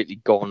completely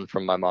gone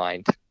from my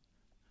mind.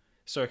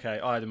 It's okay.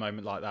 I had a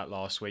moment like that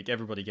last week.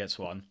 Everybody gets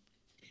one.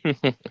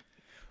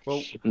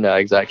 Well, no,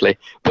 exactly.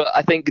 But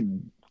I think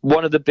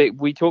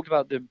we talked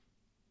about the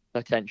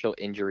potential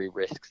injury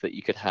risks that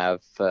you could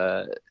have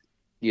for,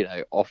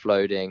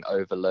 offloading,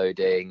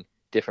 overloading,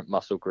 different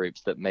muscle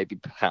groups that maybe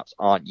perhaps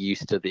aren't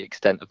used to the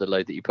extent of the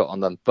load that you put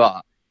on them.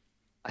 But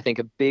I think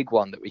a big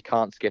one that we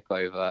can't skip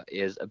over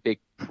is a big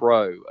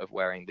pro of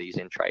wearing these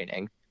in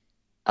training.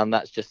 And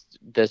there's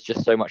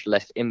just so much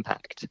less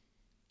impact.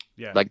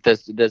 Yeah. Like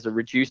there's a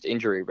reduced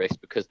injury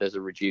risk because there's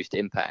a reduced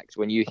impact.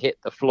 When you hit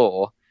the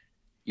floor,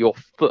 your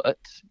foot,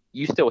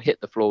 you still hit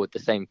the floor with the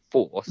same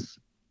force.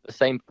 The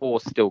same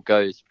force still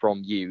goes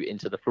from you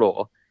into the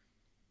floor,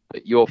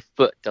 but your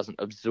foot doesn't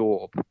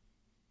absorb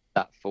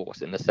that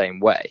force in the same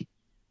way.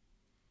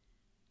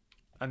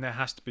 And there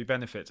has to be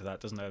benefit to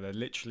that, doesn't there?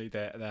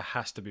 There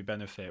has to be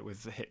benefit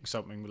with hitting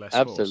something with less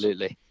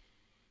Absolutely. force.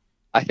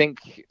 I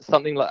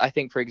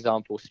think for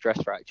example,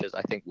 stress fractures,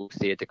 I think we'll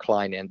see a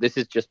decline in. This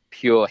is just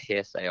pure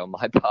hearsay on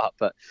my part,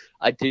 but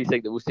I do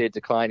think that we'll see a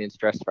decline in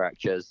stress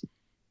fractures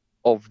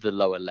of the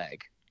lower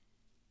leg.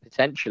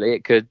 Potentially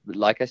it could,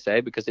 like I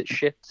say, because it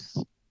shifts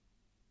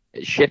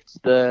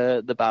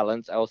the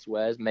balance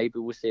elsewhere. Maybe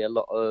we'll see a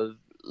lot of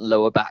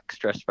lower back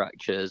stress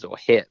fractures or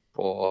hip,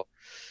 or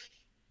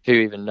who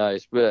even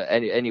knows, but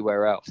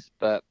anywhere else.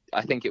 But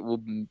I think it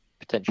will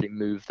potentially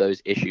move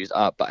those issues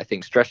up. But I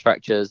think stress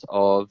fractures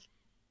of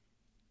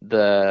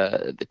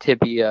the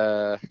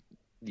tibia,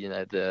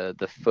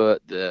 the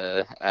foot,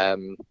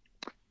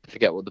 I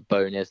forget what the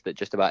bone is that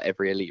just about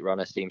every elite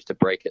runner seems to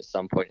break at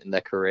some point in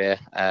their career.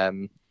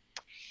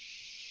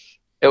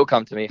 It'll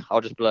come to me.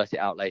 I'll just blurt it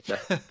out later.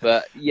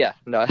 But yeah,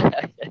 no,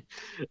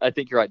 I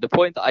think you're right. The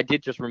point that I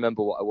did just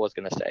remember what I was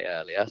going to say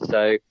earlier.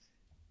 So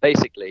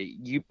basically,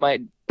 you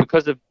might,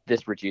 because of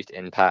this reduced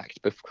impact,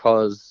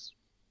 because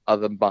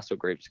other muscle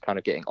groups kind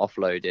of getting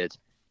offloaded,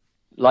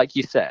 like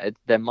you said,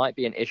 there might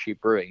be an issue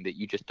brewing that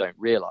you just don't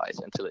realize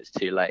until it's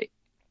too late.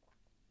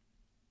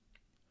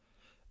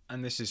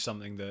 And this is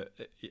something that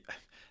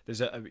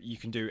you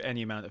can do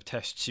any amount of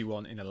tests you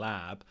want in a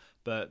lab,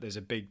 but there's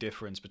a big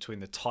difference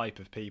between the type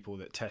of people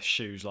that test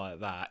shoes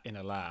like that in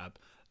a lab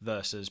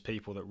versus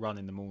people that run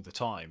in them all the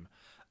time.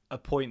 A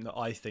point that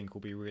I think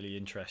will be really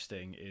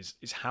interesting is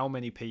how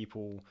many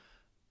people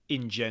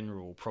in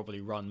general probably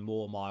run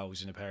more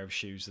miles in a pair of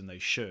shoes than they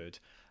should,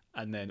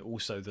 and then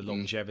also the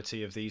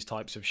longevity of these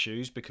types of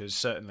shoes, because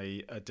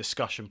certainly a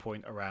discussion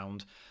point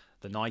around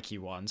the Nike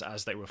ones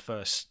as they were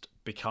first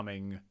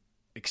becoming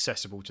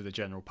accessible to the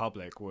general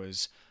public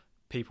was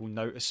people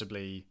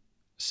noticeably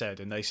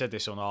said, and they said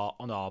this on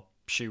our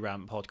Shoe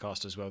Rant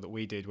podcast as well that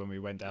we did when we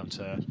went down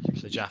to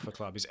the Jaffa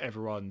Club, is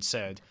everyone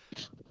said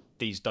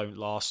these don't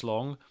last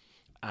long,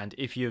 and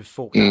if you've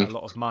forked out a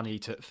lot of money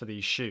for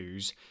these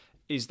shoes,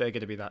 is there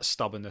going to be that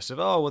stubbornness of,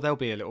 oh well, they'll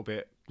be a little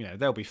bit,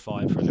 they'll be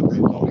fine for a little bit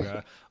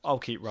longer, I'll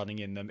keep running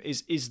in them?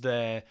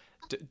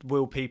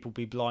 Will people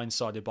be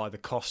blindsided by the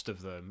cost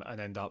of them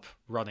and end up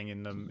running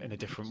in them in a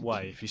different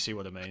way, if you see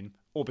what I mean?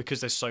 Or because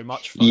there's so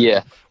much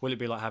foam, will it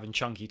be like having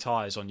chunky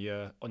tyres on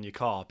your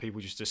car?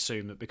 People just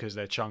assume that because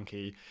they're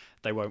chunky,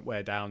 they won't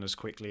wear down as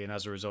quickly, and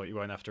as a result, you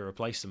won't have to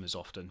replace them as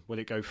often. Will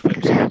it go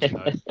flip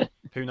side?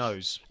 Who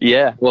knows?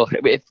 Yeah, well,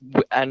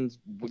 and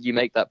you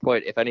make that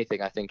point. If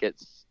anything, I think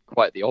it's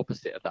quite the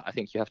opposite of that. I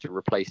think you have to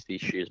replace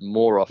these shoes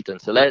more often.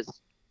 So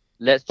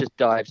let's just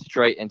dive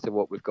straight into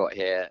what we've got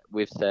here.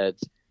 We've said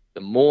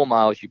the more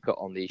miles you put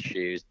on these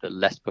shoes, the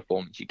less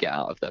performance you get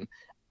out of them.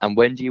 And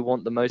when do you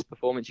want the most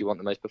performance? You want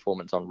the most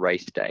performance on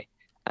race day.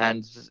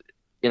 And,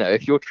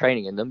 if you're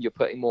training in them, you're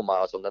putting more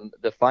miles on them.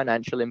 The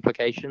financial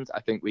implications, I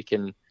think we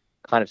can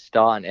kind of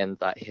start and end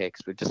that here,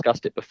 because we've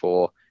discussed it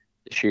before.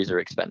 The shoes are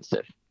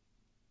expensive.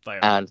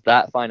 And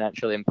that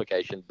financial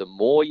implication, the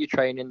more you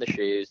train in the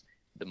shoes,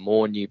 the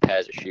more new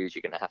pairs of shoes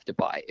you're going to have to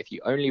buy. If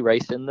you only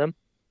race in them,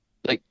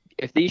 like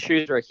if these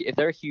shoes if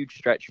they're a huge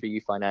stretch for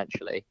you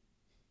financially,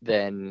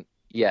 then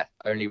yeah,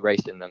 only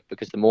race in them,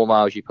 because the more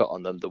miles you put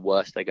on them, the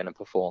worse they're going to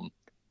perform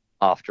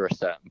after a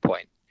certain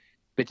point.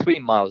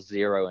 Between miles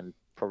 0 and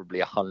probably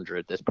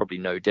 100, there's probably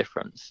no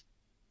difference.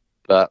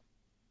 But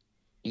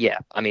yeah,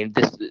 I mean,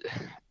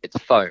 it's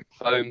foam.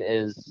 Foam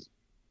is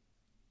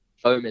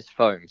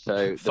foam.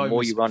 So the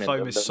more you run in them,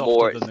 foam is the softer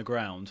more than the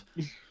ground.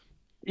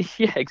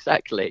 Yeah,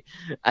 exactly.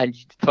 And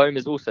foam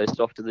is also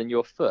softer than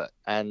your foot.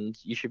 And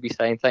you should be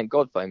saying, thank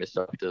God foam is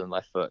softer than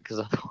my foot, because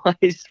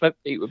otherwise my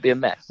feet would be a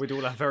mess. We'd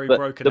all have very But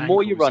broken the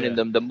more ankles, you run in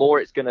them, the more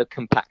it's going to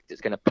compact.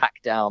 It's going to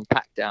pack down.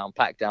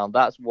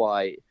 That's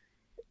why.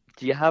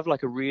 Do you have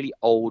like a really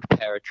old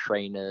pair of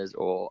trainers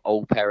or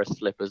old pair of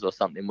slippers or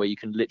something where you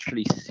can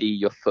literally see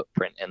your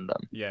footprint in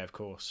them? Yeah, of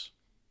course.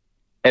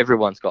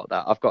 Everyone's got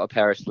that. I've got a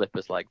pair of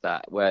slippers like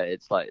that where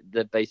it's like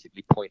they're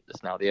basically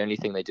pointless now. The only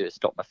thing they do is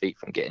stop my feet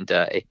from getting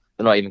dirty.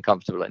 They're not even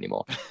comfortable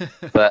anymore.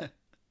 But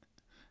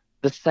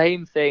the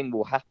same thing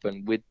will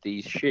happen with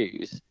these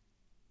shoes,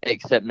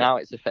 except now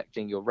it's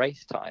affecting your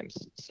race times.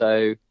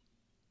 So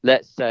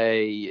let's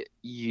say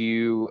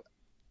you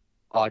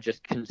are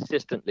just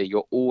consistently,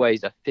 you're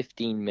always a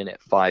 15-minute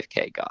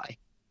 5K guy.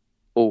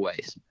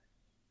 Always.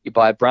 You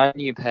buy a brand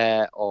new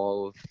pair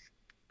of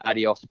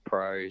Adios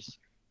Pros,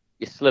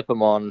 you slip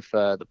them on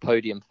for the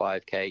podium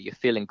 5K, you're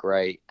feeling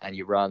great, and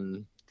you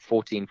run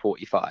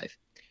 14:45.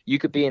 You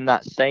could be in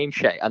that same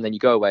shape, and then you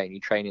go away and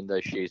you train in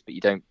those shoes, but you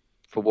don't,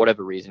 for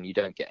whatever reason, you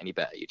don't get any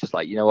better. You're just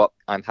like, you know what?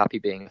 I'm happy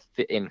being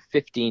in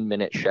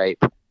 15-minute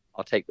shape.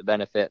 I'll take the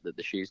benefit that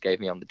the shoes gave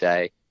me on the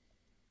day.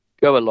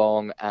 Go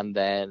along, and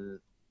then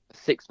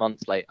 6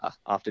 months later,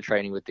 after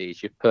training with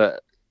these, you've put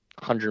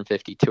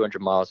 150,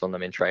 200 miles on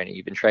them in training.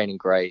 You've been training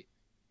great,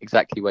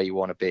 exactly where you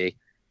want to be.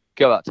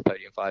 Go out to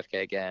podium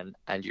 5K again,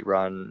 and you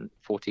run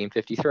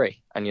 14:53,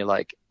 and you're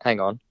like, hang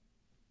on,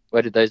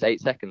 where did those 8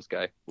 seconds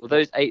go? Well,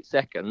 those 8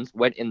 seconds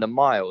went in the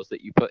miles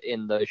that you put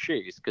in those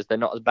shoes, because they're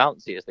not as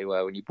bouncy as they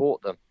were when you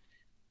bought them.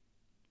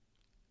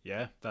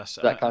 Yeah, that's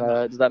that kind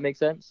of does that make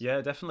sense?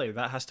 Yeah, definitely.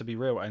 That has to be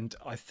real, and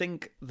I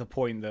think the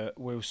point that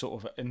we'll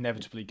sort of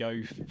inevitably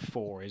go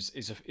for is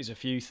a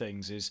few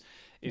things. Is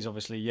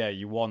obviously, yeah,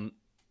 you want.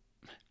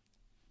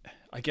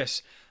 I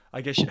guess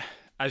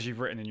as you've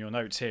written in your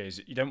notes here,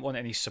 is you don't want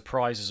any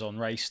surprises on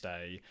race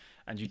day,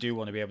 and you do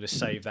want to be able to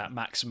save that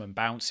maximum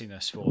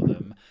bounciness for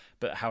them.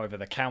 But however,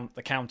 the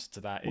counter to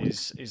that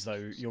is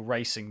though you're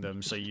racing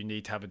them, so you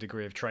need to have a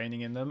degree of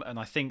training in them. And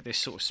I think this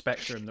sort of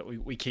spectrum that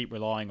we keep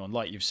relying on,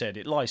 like you've said,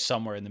 it lies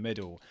somewhere in the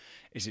middle.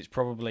 It's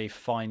probably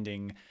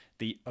finding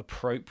the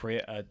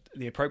appropriate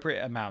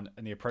amount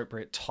and the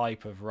appropriate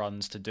type of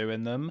runs to do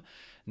in them.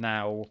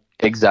 Now,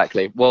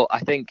 exactly. Well,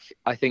 I think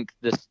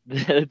this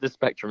the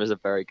spectrum is a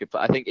very good.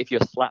 But I think if you're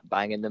slap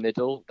bang in the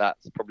middle,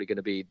 that's probably going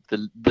to be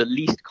the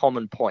least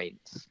common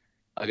points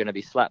are going to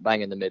be slap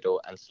bang in the middle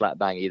and slap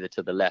bang either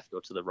to the left or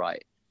to the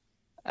right.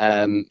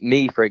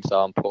 Me, for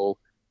example,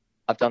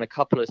 I've done a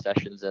couple of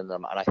sessions in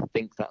them, and I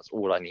think that's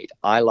all I need.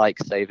 I like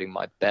saving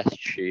my best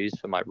shoes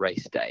for my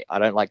race day. I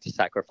don't like to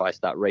sacrifice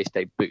that race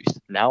day boost.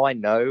 Now I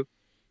know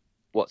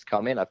what's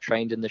coming. I've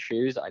trained in the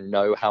shoes. I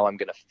know how I'm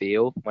going to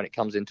feel when it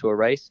comes into a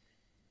race.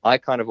 I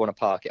kind of want to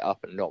park it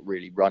up and not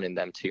really run in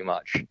them too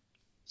much,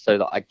 so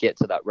that I get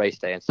to that race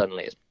day and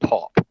suddenly it's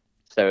pop.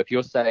 So if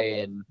you're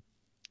saying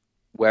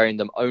wearing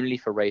them only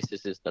for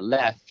races is the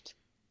left,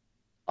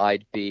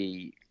 I'd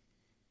be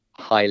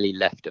highly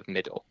left of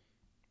middle,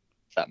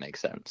 if that makes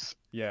sense.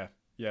 Yeah,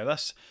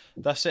 that's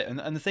it.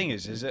 And the thing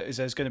is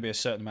there's going to be a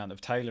certain amount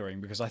of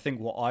tailoring, because I think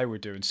what I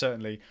would do, and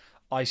certainly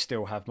I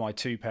still have my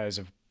 2 pairs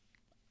of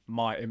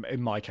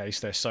in my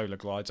case, they're Solar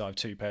Glides. I have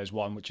 2 pairs,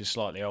 one which is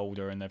slightly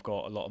older and they've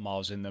got a lot of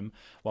miles in them,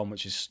 one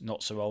which is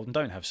not so old and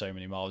don't have so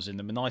many miles in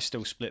them, and I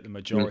still split the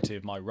majority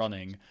of my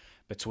running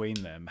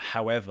between them.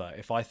 However,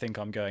 if I think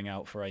I'm going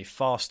out for a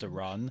faster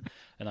run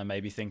and I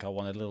maybe think I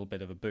want a little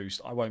bit of a boost,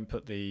 I won't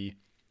put the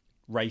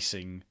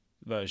racing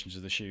versions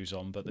of the shoes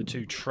on, but the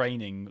 2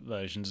 training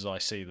versions as I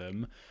see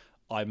them,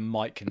 I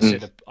might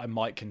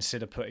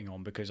consider putting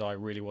on, because I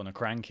really want to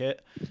crank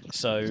it.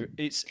 So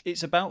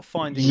it's about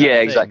finding that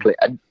thing. Exactly.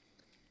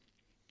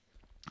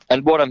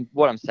 And what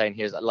I'm saying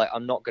here is that, like,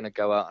 I'm not going to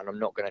go out and I'm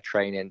not going to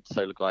train in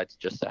Solar Glides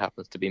just so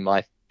happens to be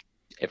my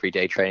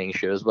everyday training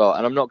shoe as well.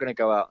 And I'm not going to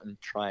go out and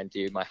try and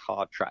do my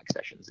hard track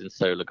sessions in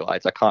Solar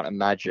Glides. I can't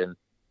imagine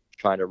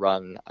trying to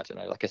run, I don't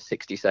know, like a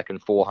 60-second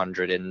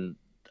 400 in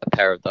a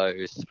pair of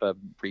those for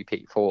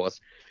repeat 4s.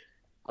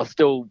 I'll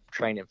still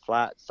train in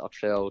flats. I'll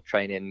still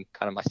train in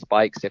kind of my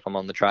spikes if I'm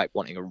on the track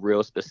wanting a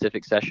real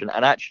specific session.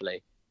 And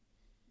actually,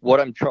 what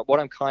I'm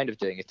kind of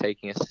doing is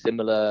taking a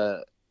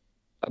similar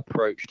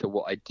approach to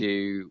what I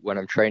do when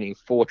I'm training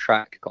for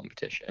track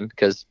competition,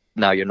 because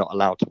now you're not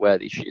allowed to wear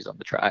these shoes on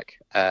the track,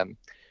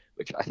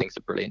 which I think is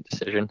a brilliant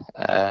decision.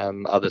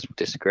 Others will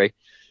disagree.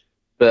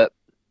 But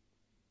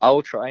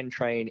I'll try and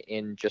train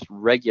in just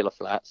regular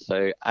flats.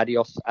 So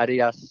Adidas,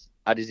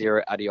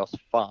 Adizero, Adios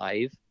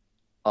 5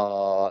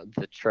 are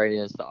the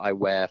trainers that I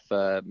wear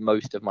for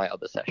most of my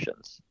other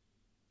sessions.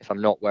 If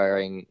I'm not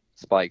wearing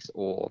spikes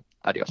or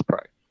Adios Pro,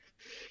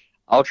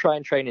 I'll try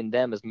and train in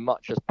them as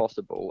much as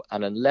possible.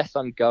 And unless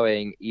I'm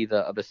going either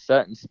of a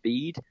certain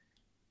speed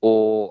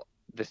or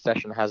the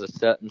session has a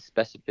certain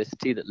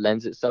specificity that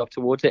lends itself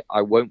towards it,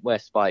 I won't wear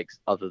spikes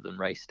other than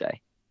race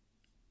day.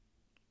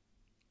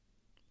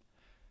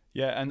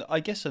 Yeah, and I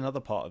guess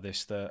another part of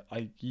this that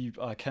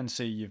I can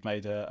see you've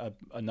made a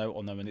note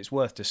on them, and it's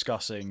worth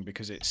discussing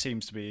because it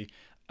seems to be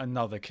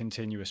another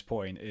continuous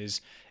point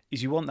is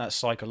you want that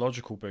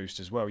psychological boost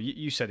as well.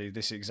 You said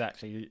this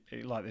exactly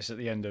like this at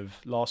the end of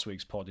last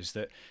week's pod, is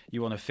that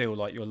you want to feel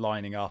like you're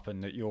lining up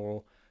and that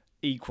you're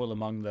equal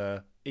among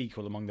the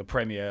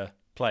premier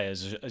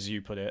players, as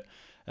you put it,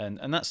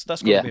 and that's got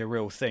to be a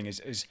real thing.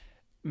 Is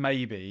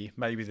maybe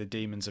the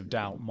demons of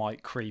doubt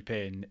might creep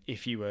in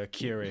if you were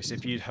curious,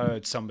 if you'd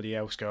heard somebody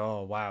else go,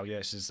 oh wow,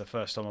 yes, this is the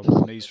first time I've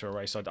worn these for a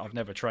race, I've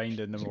never trained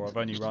in them, or I've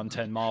only run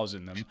 10 miles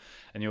in them,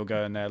 and you're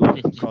going there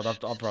like, God,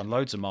 I've run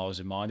loads of miles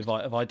in mine,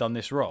 have I done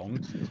this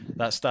wrong?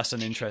 That's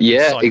an interesting,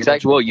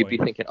 exactly. Well, you'd point.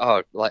 be thinking,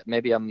 oh, like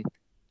maybe I'm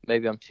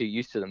too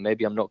used to them,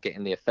 maybe I'm not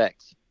getting the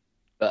effects.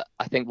 But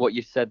I think what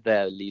you said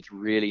there leads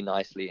really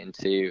nicely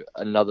into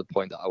another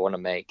point that I want to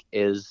make,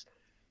 is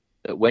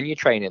that when you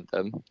train in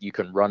them, you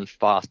can run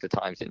faster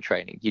times in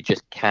training. You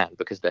just can,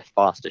 because they're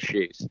faster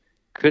shoes.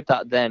 Could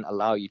that then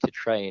allow you to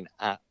train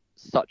at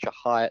such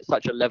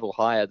a level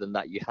higher than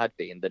that you had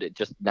been, that it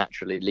just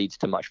naturally leads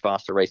to much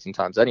faster racing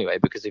times anyway?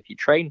 Because if you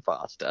train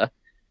faster,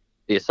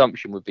 the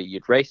assumption would be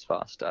you'd race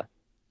faster.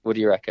 What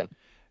do you reckon?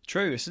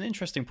 True, it's an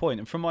interesting point.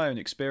 And from my own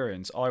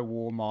experience, I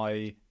wore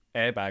my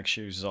airbag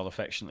shoes, as I'll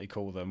affectionately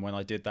call them, when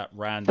I did that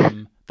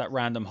random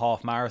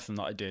half marathon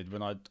that I did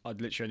when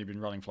I'd literally only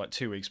been running for like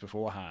 2 weeks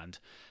beforehand,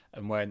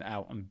 and went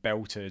out and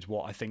belted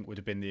what I think would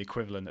have been the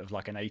equivalent of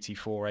like an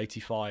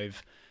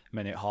 85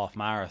 minute half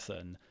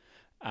marathon,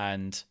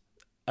 and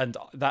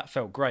that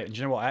felt great. And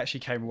you know what, I actually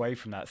came away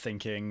from that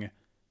thinking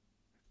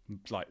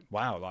like,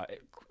 wow,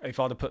 like if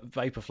I'd have put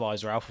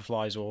Vaporflies or Alpha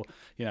Flies or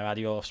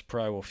Adios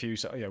Pro or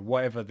Fuse,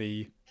 whatever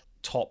the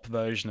top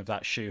version of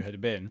that shoe had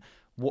been,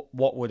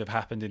 what would have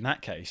happened in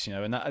that case,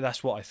 and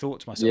that's what I thought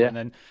to myself.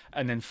 Yeah.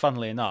 And then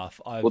funnily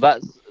enough,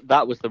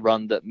 that was the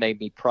run that made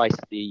me price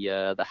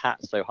the hat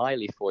so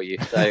highly for you.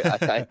 So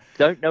I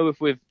don't know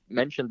if we've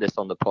mentioned this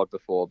on the pod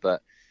before,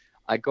 but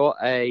I got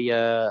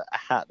a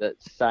hat that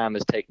Sam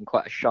has taken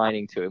quite a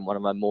shining to in one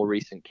of my more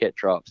recent kit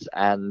drops,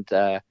 and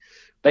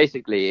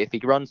basically, if he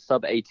runs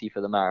sub 80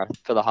 for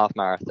the half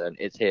marathon,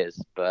 it's his,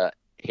 but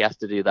he has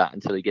to do that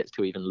until he gets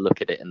to even look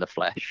at it in the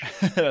flesh.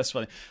 That's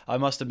funny. I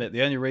must admit,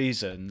 the only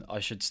reason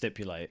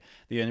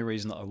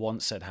that I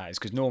want said hat is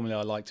because normally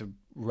I like to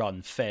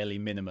run fairly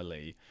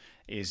minimally,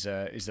 is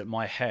that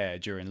my hair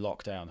during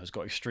lockdown has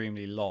got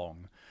extremely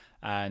long,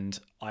 and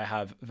I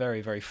have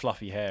very, very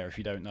fluffy hair if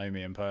you don't know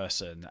me in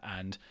person,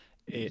 and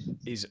it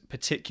is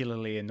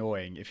particularly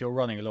annoying if you're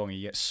running along and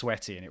you get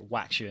sweaty and it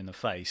whacks you in the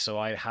face. So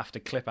I have to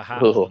clip a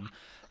hat on.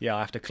 Yeah,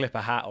 I have to clip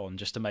a hat on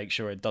just to make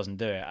sure it doesn't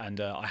do it.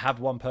 And I have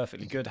one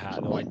perfectly good hat.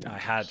 Though I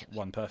had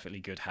one perfectly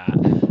good hat,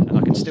 and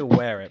I can still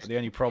wear it. But the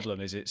only problem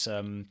is it's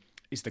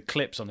the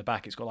clips on the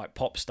back. It's got like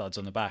pop studs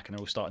on the back, and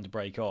they're all starting to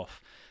break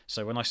off.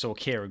 So when I saw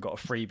Kieran got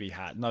a freebie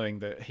hat, knowing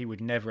that he would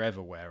never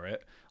ever wear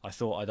it, I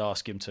thought I'd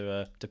ask him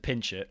to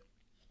pinch it.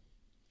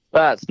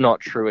 That's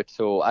not true at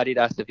all.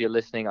 Adidas, if you're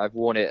listening, I've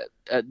worn it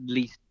at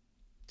least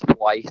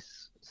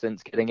twice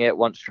since getting it.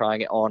 Once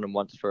trying it on, and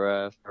once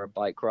for a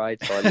bike ride,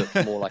 so I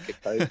looked more like a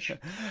coach.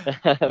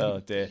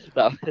 Oh dear.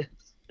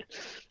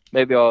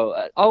 Maybe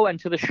I'll. And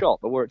to the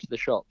shop. I wore it to the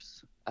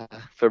shops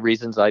for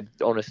reasons I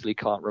honestly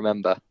can't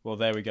remember. Well,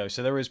 there we go.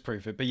 So there is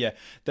proof of it, but yeah,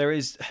 there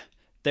is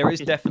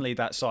definitely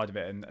that side of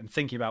it, and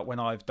thinking about when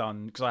I've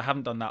done, because I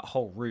haven't done that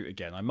whole route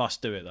again. I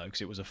must do it though,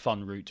 because it was a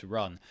fun route to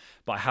run,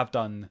 but I have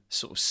done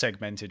sort of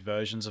segmented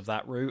versions of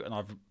that route, and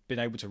I've been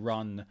able to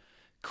run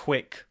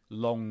quick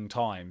long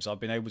times. I've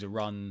been able to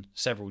run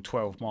several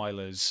 12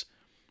 milers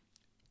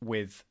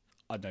with,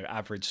 I don't know,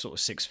 average sort of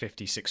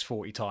 650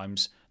 640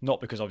 times,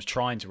 not because I was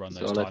trying to run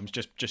those times,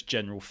 just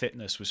general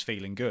fitness was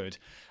feeling good,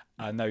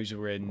 and those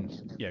were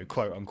in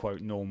quote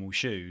unquote normal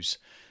shoes.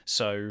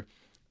 So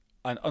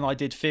and I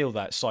did feel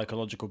that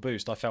psychological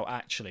boost. I felt,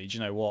 actually, do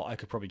you know what, I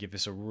could probably give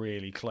this a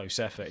really close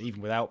effort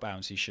even without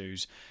bouncy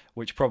shoes,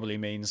 which probably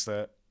means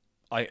that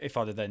if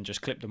I'd have then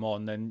just clipped them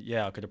on, then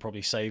yeah, I could have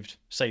probably saved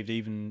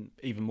even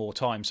more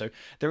time. So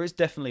there is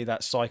definitely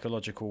that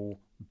psychological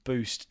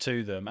boost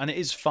to them, and it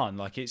is fun.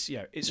 Like it's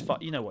fun.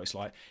 You know what it's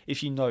like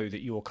if you know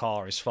that your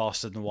car is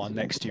faster than the one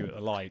next to you at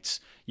the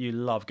lights. You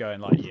love going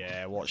like,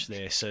 yeah, watch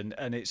this, and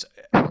it's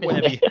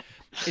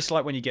it's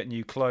like when you get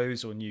new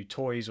clothes or new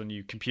toys or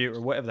new computer or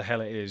whatever the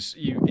hell it is,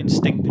 you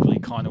instinctively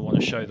kind of want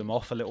to show them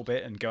off a little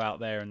bit and go out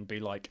there and be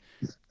like,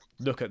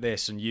 look at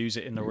this, and use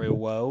it in the real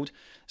world.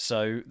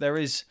 So there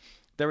is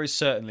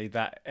certainly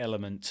that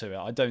element to it.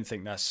 I don't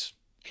think that's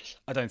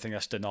I don't think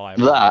that's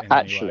deniable That in any way.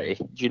 actually,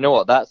 do you know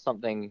what? That's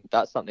something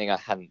I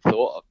hadn't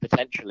thought of.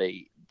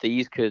 Potentially,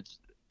 these could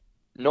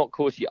not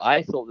cause you.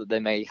 I thought that they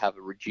may have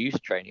a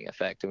reduced training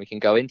effect, and we can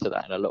go into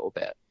that in a little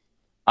bit.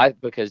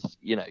 Because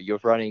you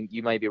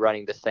may be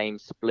running the same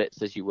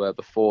splits as you were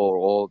before,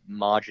 or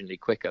marginally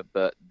quicker,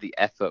 but the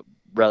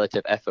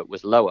relative effort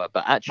was lower.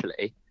 But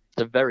actually,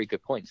 it's a very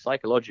good point.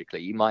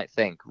 Psychologically, you might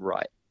think,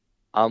 right,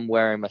 I'm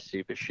wearing my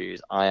super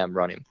shoes. I am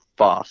running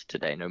fast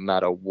today, no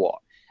matter what.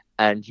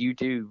 And you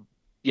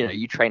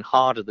train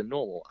harder than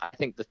normal. I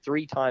think the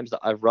 3 times that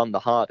I've run the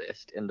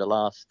hardest in the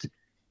last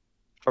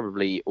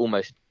probably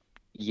almost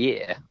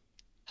year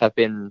have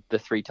been the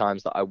 3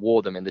 times that I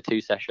wore them in the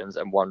 2 sessions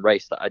and 1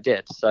 race that I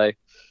did. So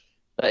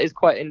that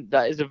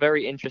is a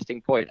very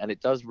interesting point, and it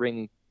does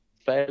ring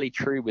fairly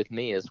true with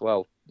me as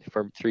well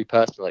through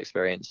personal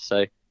experience.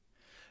 So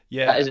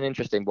that is an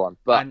interesting one.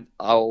 But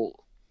I'll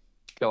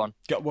go on.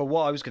 Well,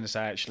 what I was going to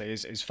say actually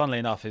is funnily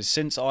enough, is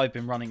since I've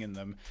been running in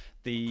them,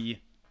 the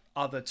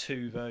other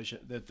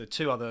the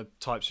 2 other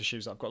types of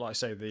shoes that I've got, like I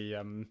say,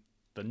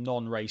 the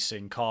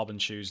non-racing carbon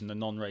shoes and the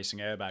non-racing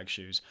airbag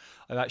shoes,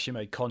 I've actually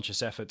made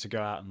conscious effort to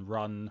go out and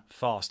run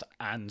fast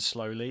and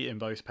slowly in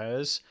both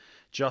pairs,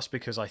 just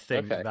because I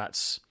think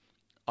that's,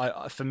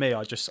 for me,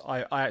 I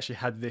actually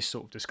had this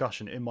sort of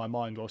discussion in my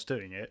mind whilst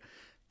doing it,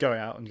 going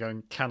out and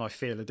going, can I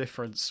feel a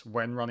difference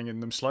when running in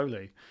them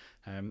slowly?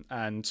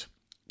 And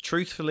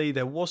truthfully,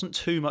 there wasn't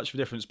too much of a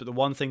difference, but the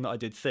one thing that I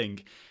did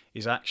think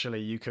is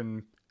actually you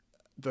can,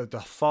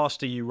 the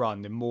faster you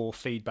run, the more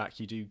feedback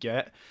you do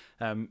get,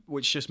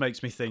 which just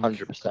makes me think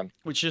 100%.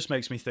 Which just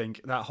makes me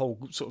think that whole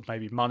sort of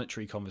maybe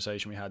monetary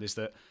conversation we had is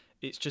that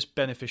it's just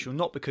beneficial,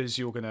 not because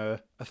you're going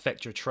to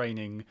affect your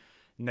training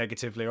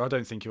negatively, or I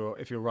don't think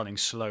if you're running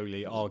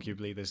slowly,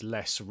 arguably there's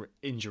less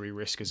injury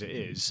risk as it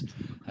is.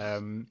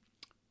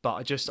 But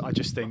I just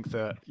think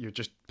that you're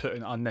just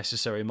putting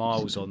unnecessary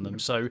miles on them.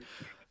 So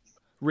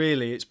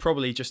really, it's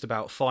probably just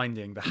about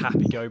finding the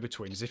happy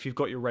go-betweens. If you've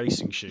got your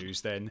racing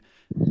shoes, then,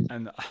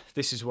 and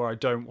this is where I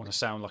don't want to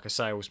sound like a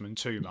salesman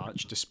too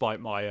much, despite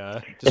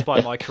my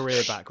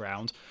career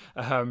background.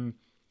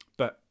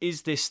 But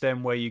is this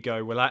then where you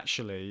go, well,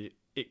 actually,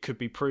 it could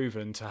be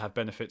proven to have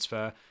benefits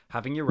for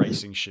having your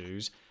racing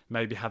shoes,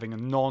 maybe having a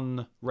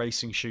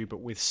non-racing shoe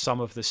but with some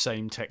of the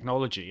same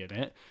technology in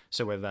it,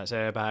 so whether that's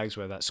airbags,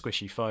 whether that's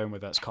squishy foam,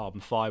 whether that's carbon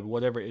fibre,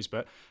 whatever it is,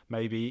 but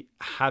maybe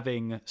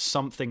having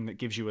something that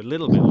gives you a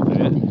little bit of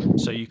it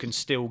so you can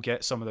still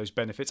get some of those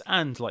benefits.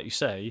 And like you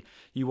say,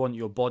 you want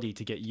your body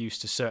to get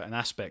used to certain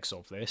aspects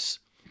of this,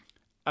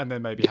 and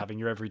then maybe having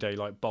your everyday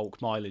like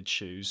bulk mileage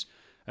shoes.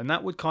 And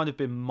that would kind of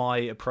be my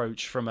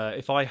approach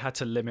if I had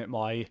to limit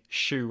my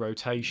shoe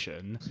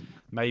rotation,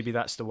 maybe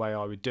that's the way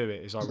I would do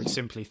it, is I would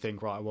simply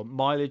think, right, I want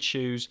mileage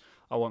shoes,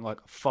 I want like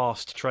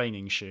fast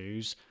training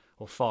shoes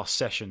or fast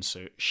session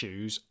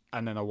shoes,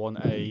 and then I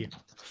want a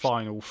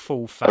final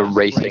full fat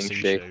racing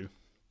shoe.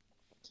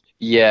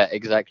 Yeah,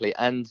 exactly.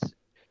 And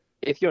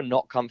if you're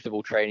not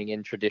comfortable training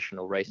in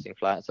traditional racing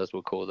flats, as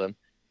we'll call them,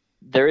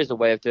 there is a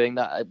way of doing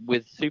that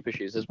with super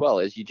shoes as well.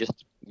 Is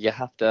you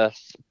have to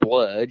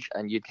splurge,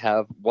 and you'd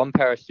have 1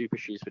 pair of super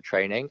shoes for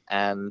training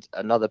and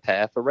another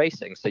pair for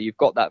racing. So you've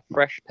got that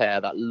fresh pair,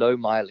 that low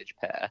mileage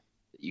pair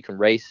that you can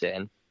race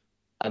in,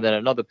 and then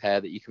another pair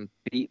that you can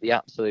beat the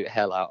absolute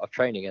hell out of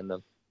training in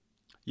them.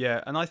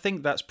 Yeah, and I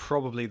think that's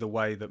probably the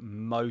way that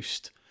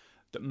most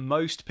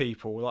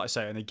people, like I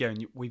say, and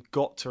again, we've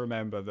got to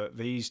remember that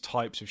these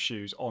types of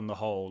shoes on the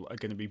whole are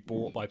going to be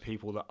bought by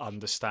people that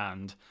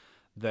understand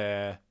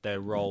their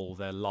role,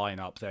 their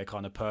lineup, their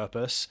kind of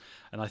purpose.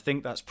 And I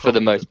think that's probably, for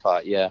the most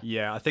part,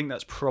 I think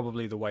that's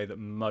probably the way that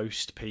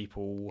most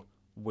people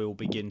will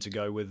begin to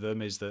go with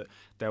them, is that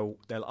they'll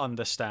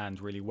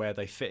understand really where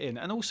they fit in.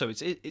 And also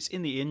it's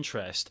in the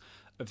interest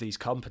of these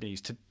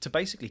companies to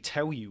basically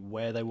tell you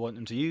where they want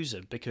them to use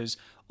them, because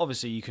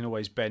obviously you can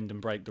always bend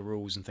and break the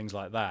rules and things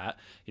like that.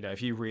 You know,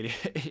 if you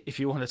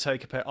want to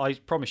take a pair, I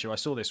promise you, I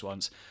saw this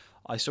once.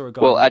 I saw a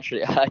guy. Well,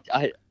 actually,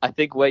 I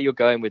think where you're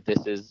going with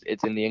this is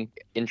it's in the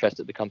interest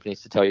of the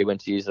companies to tell you when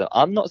to use them.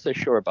 I'm not so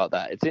sure about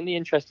that. It's in the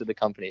interest of the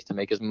companies to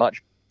make as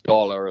much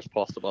dollar as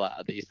possible out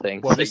of these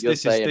things. Well, this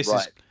is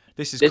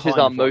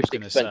our most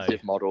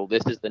expensive model.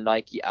 This is the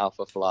Nike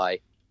Alpha Fly.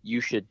 You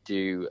should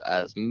do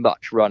as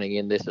much running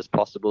in this as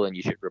possible, and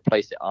you should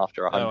replace it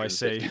after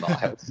 150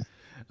 miles.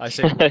 I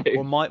see.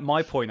 Well,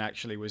 my point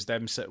actually was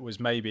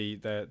maybe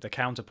the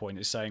counterpoint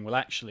is saying, well,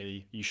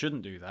 actually, you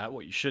shouldn't do that.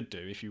 What you should do,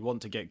 if you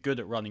want to get good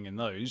at running in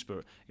those,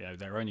 but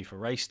they're only for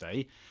race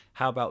day,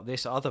 how about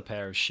this other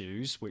pair of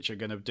shoes, which are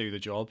going to do the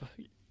job,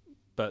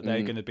 but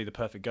they're going to be the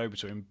perfect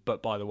go-between.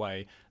 But by the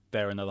way,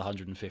 they're another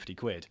 150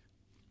 quid.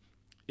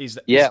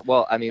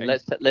 Well, I mean,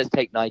 let's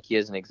take Nike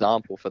as an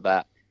example for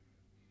that.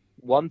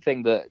 One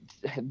thing that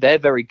they're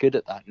very good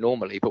at that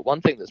normally, but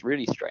one thing that's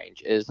really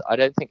strange is I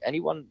don't think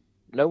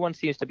no one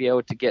seems to be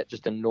able to get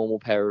just a normal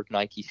pair of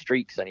Nike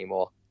Streaks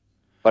anymore.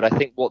 But I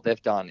think what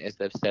they've done is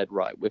they've said,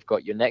 right, we've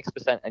got your Next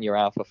Percent and your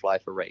Alpha Fly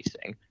for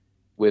racing.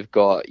 We've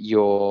got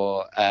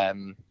your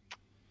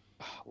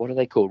what are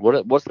they called?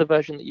 What's the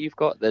version that you've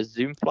got? The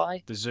Zoom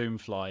Fly? The Zoom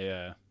Fly,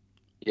 yeah.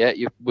 Yeah,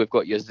 we've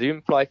got your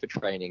Zoom Fly for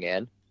training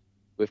in.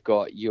 We've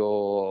got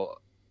your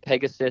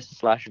Pegasus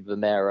 /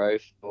 Vomero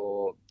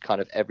for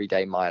kind of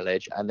everyday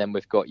mileage, and then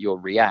we've got your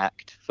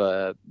React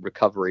for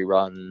recovery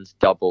runs,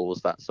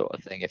 doubles, that sort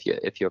of thing. If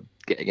you're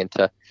getting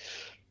into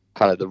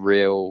kind of the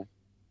real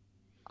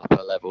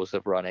upper levels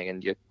of running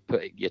and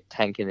you're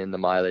tanking in the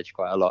mileage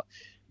quite a lot,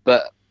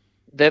 but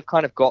they've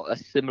kind of got a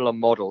similar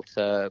model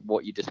to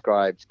what you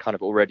described kind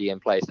of already in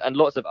place, and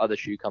lots of other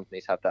shoe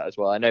companies have that as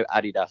well. I know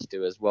Adidas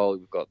do as well.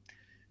 We've got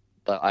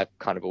that, I've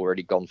kind of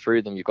already gone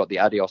through them. You've got the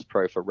Adios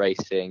Pro for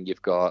racing,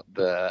 you've got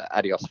the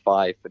Adios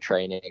 5 for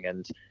training,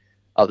 and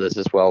others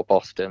as well,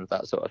 Boston,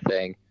 that sort of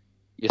thing.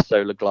 Your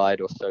Solar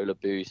Glide or Solar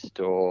Boost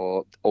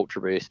or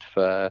Ultra Boost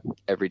for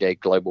everyday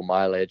global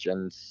mileage.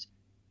 And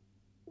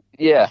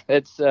yeah,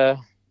 that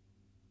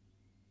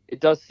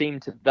does seem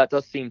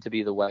to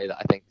be the way that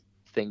I think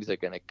things are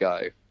going to go.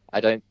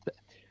 I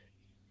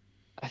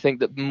think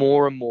that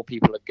more and more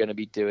people are going to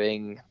be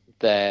doing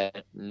their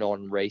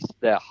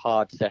their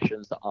hard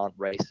sessions that aren't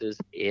races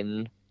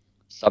in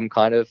some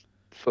kind of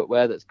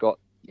footwear that's got,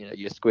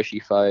 your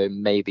squishy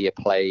foam, maybe a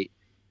plate.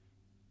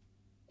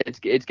 It's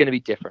going to be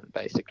different,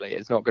 basically.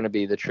 It's not going to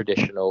be the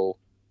traditional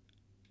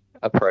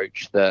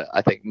approach that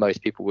I think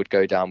most people would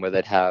go down, where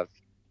they'd have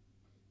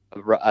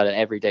an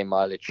everyday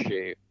mileage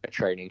shoe, a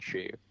training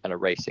shoe, and a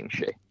racing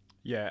shoe.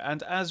 Yeah,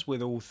 and as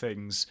with all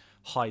things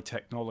high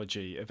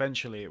technology,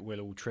 eventually it will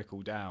all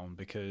trickle down,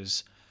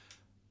 because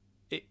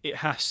it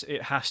has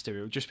to.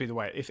 It'll just be the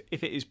way.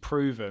 If it is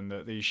proven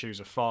that these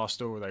shoes are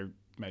faster, or they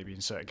maybe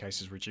in certain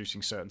cases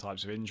reducing certain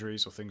types of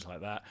injuries or things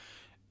like that,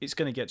 it's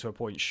going to get to a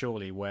point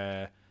surely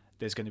where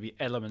there's going to be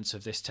elements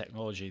of this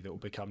technology that will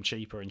become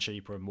cheaper and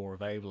cheaper and more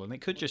available. And it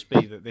could just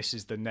be that this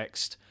is the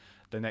next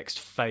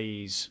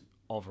phase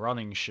of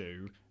running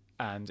shoe,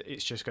 and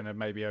it's just going to,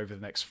 maybe over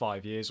the next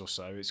 5 years or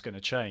so, it's going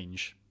to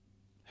change.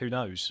 Who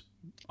knows?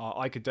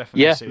 I could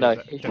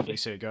definitely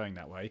see it going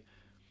that way.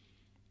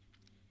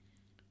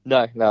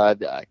 No,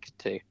 I could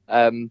too.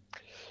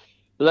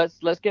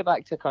 Let's get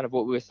back to kind of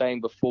what we were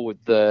saying before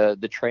with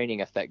the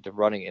training effect of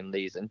running in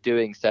these and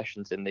doing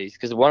sessions in these,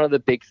 because one of the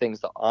big things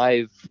that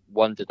I've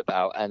wondered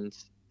about, and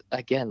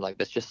again, like,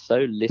 there's just so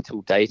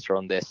little data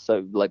on this,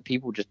 so like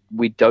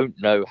we don't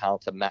know how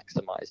to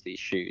maximize these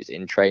shoes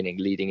in training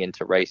leading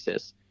into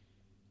races.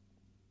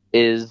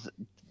 Is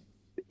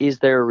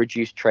there a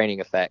reduced training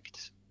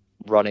effect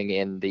running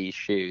in these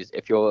shoes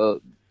if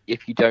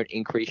you don't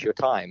increase your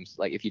times?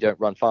 Like, if you don't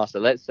run faster,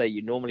 let's say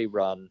you normally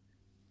run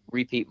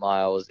repeat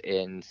miles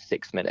in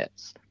 6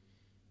 minutes.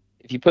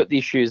 If you put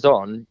these shoes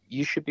on,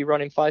 you should be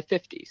running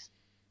 550s.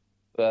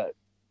 But,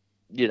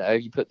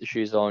 you put the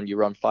shoes on, you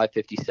run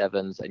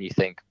 557s, and you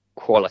think,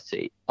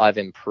 quality, I've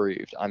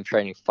improved. I'm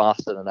training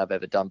faster than I've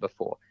ever done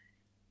before.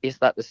 Is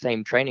that the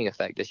same training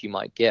effect as you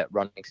might get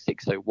running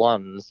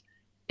 601s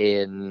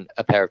in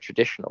a pair of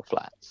traditional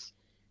flats?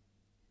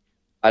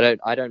 I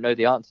don't know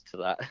the answer to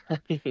that.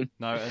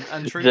 No,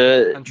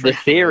 the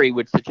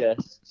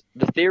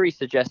theory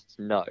suggests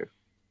no,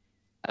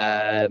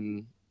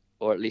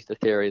 or at least the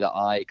theory that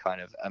I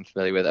kind of am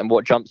familiar with. And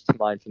what jumps to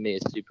mind for me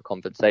is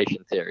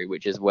supercompensation theory,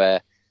 which is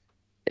where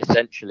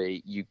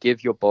essentially you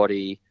give your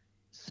body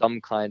some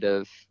kind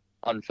of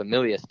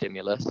unfamiliar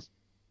stimulus.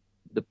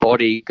 The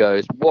body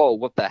goes, "Whoa,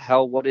 what the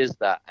hell? What is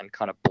that?" and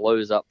kind of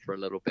blows up for a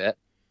little bit.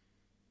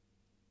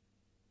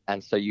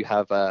 And so you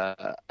have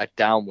a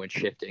downward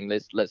shifting.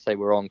 Let's say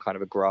we're on kind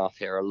of a graph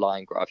here, a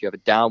line graph. You have a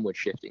downward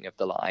shifting of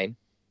the line.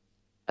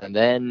 And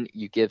then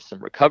you give some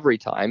recovery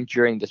time.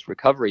 During this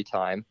recovery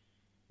time,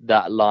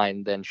 that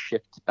line then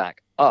shifts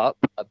back up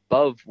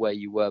above where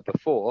you were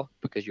before,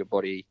 because your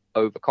body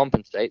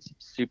overcompensates,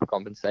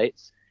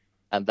 supercompensates,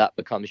 and that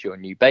becomes your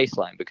new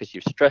baseline, because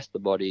you've stressed the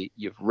body,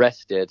 you've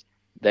rested,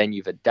 then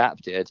you've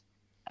adapted.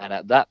 And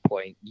at that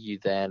point, you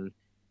then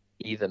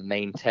either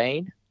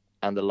maintain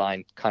and the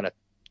line kind of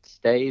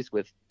stays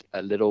with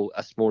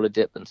a smaller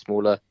dip and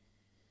smaller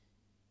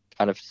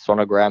kind of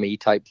sonogram-y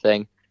type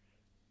thing,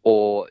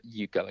 or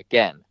you go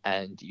again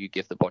and you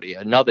give the body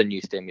another new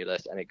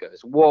stimulus and it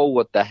goes, "Whoa,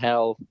 what the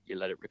hell?" You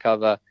let it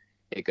recover,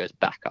 it goes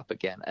back up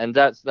again. And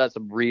that's a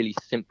really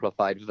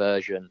simplified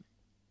version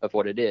of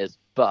what it is.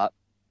 But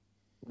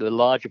the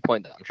larger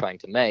point that I'm trying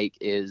to make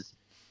is,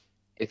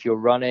 if you're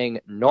running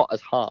not as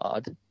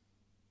hard,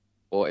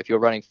 or if you're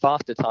running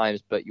faster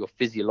times, but you're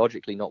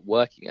physiologically not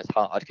working as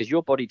hard, because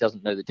your body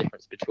doesn't know the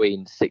difference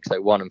between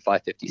 601 and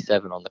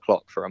 557 on the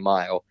clock for a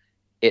mile.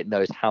 It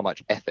knows how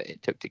much effort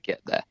it took to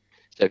get there.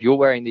 So if you're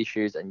wearing these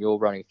shoes and you're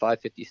running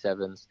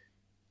 557s,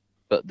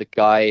 but the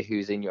guy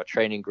who's in your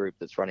training group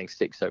that's running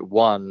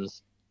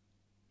 601s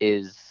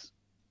is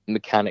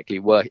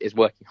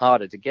working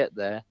harder to get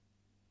there,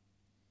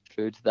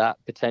 could that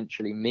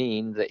potentially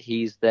mean that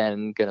he's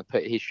then going to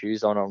put his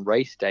shoes on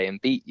race day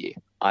and beat you?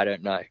 I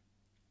don't know.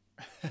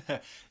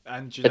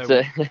 And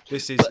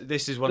this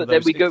is one of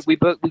those. Then we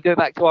go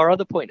back to our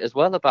other point as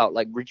well about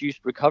like reduced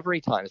recovery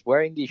times.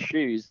 Wearing these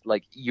shoes,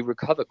 like, you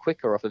recover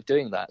quicker off of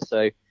doing that.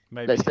 So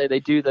Maybe. Let's say they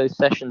do those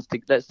sessions.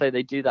 Let's say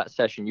they do that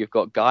session. You've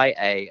got guy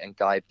A and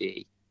guy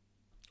B,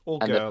 Or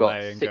and they've girl got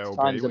A and 6 girl B,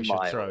 times a we should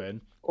mile. throw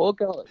in. Or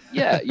girl,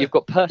 yeah, you've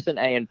got person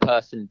A and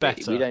person B.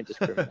 Better. We don't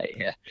discriminate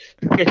here.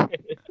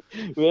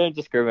 We don't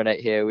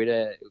discriminate here.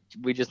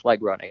 We just like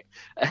running.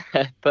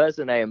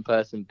 Person A and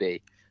person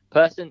B.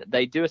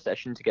 They do a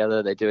session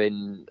together. They're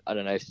doing, I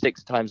don't know,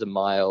 6 times a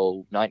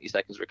mile, 90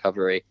 seconds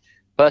recovery.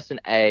 Person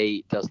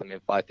A does them in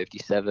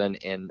 5:57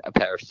 in a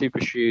pair of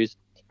super shoes.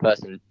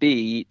 Person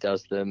B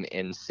does them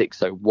in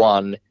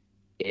 6:01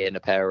 in a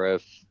pair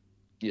of,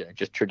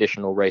 just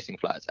traditional racing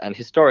flats. And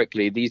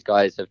historically, these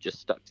guys have just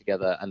stuck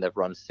together and they've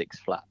run 6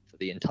 flat for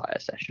the entire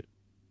session,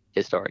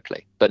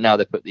 historically. But now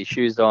they put these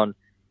shoes on,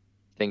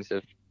 things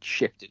have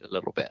shifted a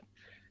little bit.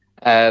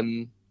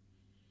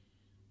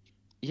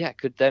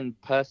 Could then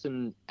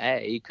person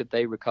A, could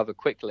they recover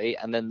quickly?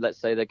 And then let's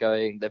say they've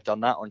done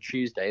that on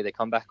Tuesday, they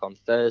come back on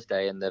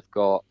Thursday and they've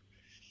got,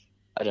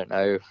 I don't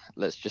know,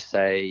 let's just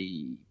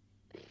say,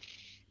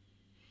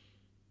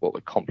 what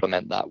would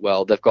complement that?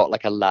 Well, they've got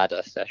like a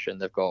ladder session.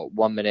 They've got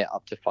 1 minute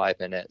up to 5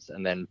 minutes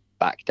and then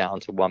back down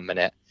to 1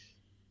 minute.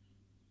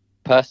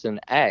 Person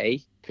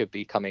A could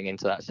be coming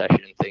into that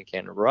session and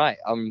thinking, right,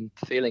 I'm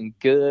feeling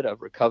good.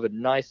 I've recovered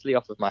nicely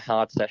off of my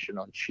hard session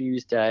on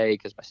Tuesday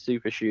because my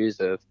super shoes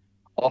have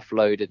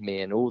offloaded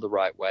me in all the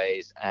right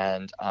ways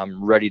and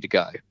I'm ready to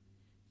go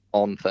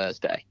on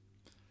Thursday.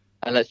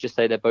 And let's just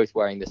say they're both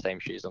wearing the same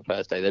shoes on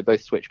Thursday. They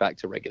both switch back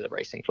to regular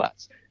racing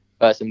flats.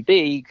 Person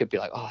B could be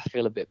like, I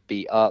feel a bit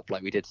beat up.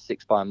 Like, we did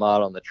 6 by a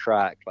mile on the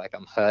track. Like,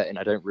 I'm hurting.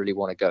 I don't really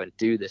want to go and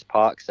do this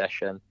park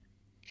session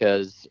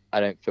because I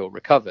don't feel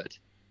recovered.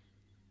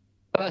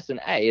 Person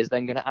A is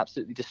then going to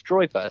absolutely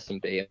destroy person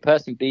B. And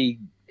person B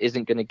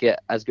isn't going to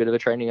get as good of a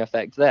training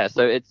effect there.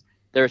 So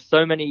there are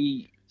so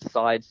many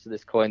sides to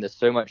this coin. There's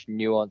so much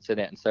nuance in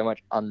it and so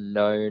much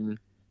unknown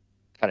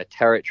kind of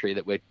territory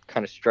that we're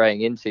kind of straying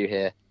into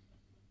here,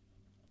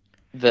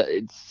 that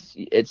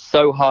it's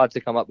so hard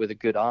to come up with a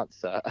good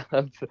answer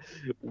of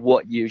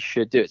what you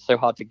should do. It's so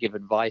hard to give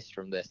advice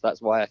from this.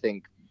 That's why I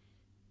think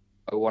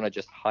I want to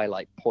just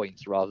highlight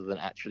points rather than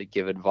actually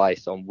give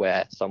advice on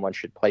where someone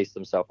should place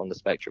themselves on the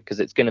spectrum,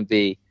 because it's going to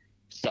be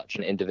such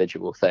an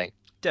individual thing.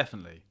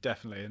 Definitely.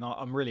 And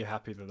I'm really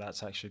happy that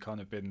that's actually kind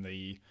of been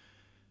the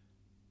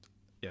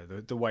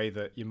way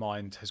that your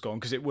mind has gone,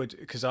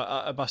 because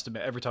I must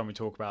admit, every time we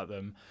talk about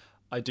them,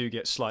 I do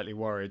get slightly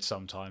worried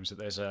sometimes that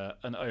there's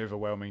an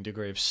overwhelming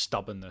degree of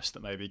stubbornness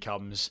that maybe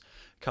comes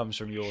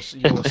from your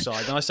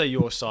side. And I say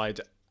your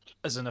side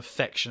as an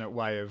affectionate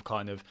way of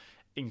kind of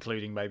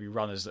including maybe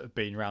runners that have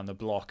been around the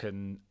block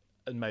and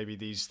maybe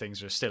these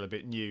things are still a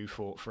bit new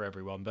for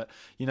everyone. But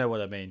you know what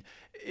I mean.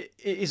 It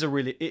is a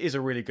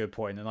really good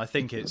point, and I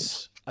think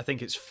it's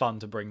fun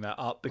to bring that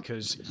up,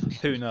 because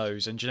who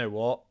knows? And do you know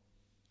what?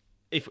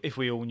 If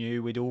we all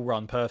knew, we'd all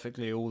run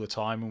perfectly all the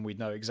time, and we'd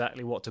know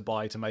exactly what to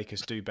buy to make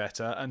us do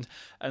better.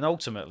 And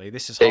ultimately,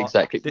 this is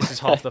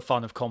half the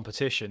fun of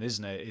competition,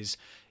 isn't it?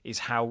 Is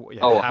how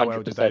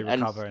well did they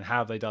recover, and how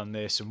have they done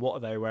this, and what are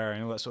they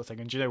wearing, and all that sort of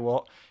thing. And do you know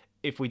what?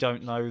 If we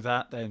don't know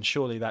that, then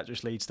surely that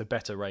just leads to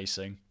better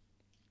racing.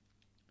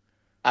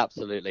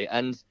 Absolutely.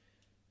 And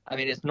I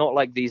mean, it's not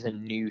like these are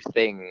new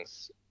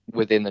things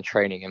within the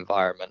training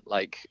environment.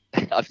 Like,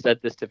 I've said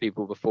this to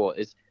people before,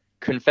 is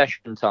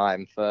confession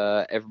time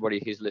for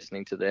everybody who's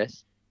listening to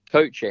this.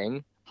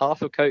 Coaching,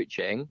 half of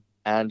coaching,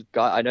 and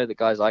I know the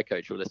guys I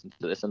coach will listen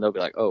to this and they'll be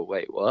like, oh,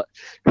 wait, what?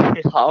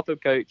 Half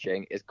of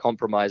coaching is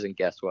compromise and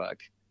guesswork.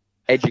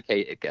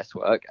 Educated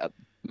guesswork,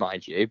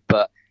 mind you,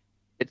 but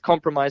it's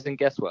compromise and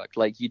guesswork.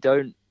 Like, you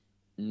don't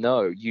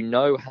know. You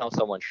know how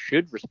someone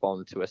should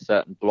respond to a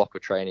certain block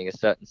of training, a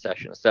certain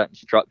session, a certain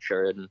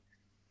structure, and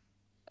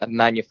a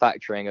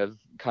manufacturing of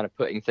kind of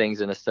putting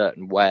things in a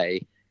certain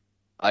way.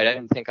 I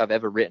don't think I've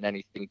ever written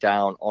anything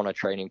down on a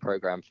training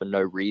program for no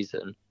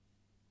reason.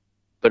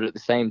 But at the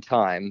same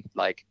time,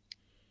 like,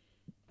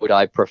 would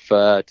I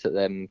prefer to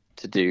them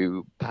to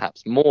do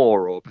perhaps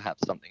more, or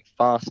perhaps something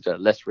faster,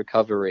 less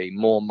recovery,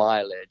 more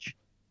mileage,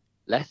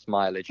 less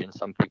mileage in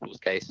some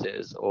people's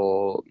cases,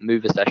 or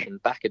move a session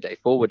back a day,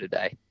 forward a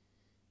day?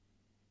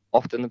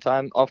 Often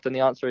the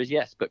answer is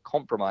yes, but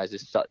compromise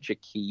is such a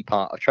key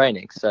part of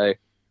training. So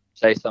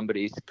say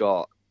somebody's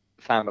got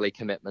family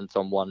commitments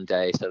on one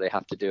day, so they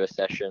have to do a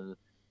session,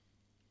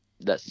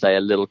 let's say, a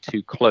little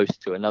too close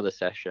to another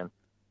session.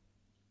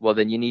 Well,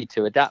 then you need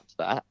to adapt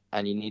that,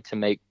 and you need to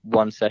make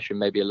one session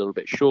maybe a little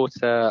bit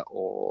shorter,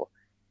 or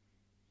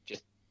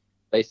just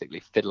basically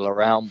fiddle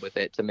around with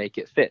it to make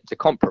it fit, to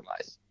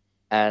compromise.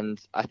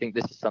 And I think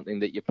this is something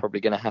that you're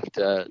probably going to have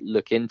to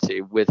look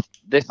into with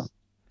this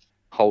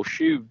whole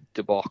shoe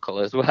debacle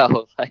as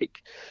well. Like,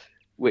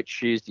 which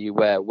shoes do you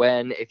wear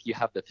when? If you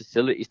have the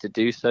facilities to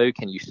do so,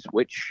 can you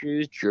switch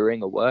shoes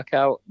during a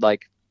workout?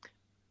 Like,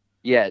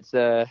 yeah, it's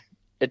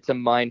a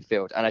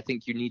minefield, and I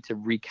think you need to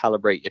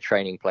recalibrate your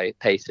training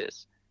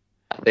paces.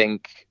 I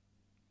think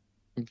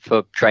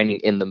for training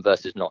in them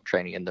versus not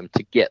training in them,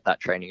 to get that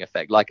training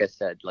effect. Like I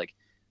said, like,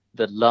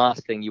 the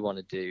last thing you want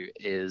to do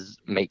is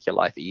make your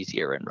life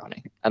easier in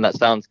running. And that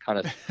sounds kind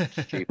of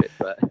stupid,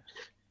 but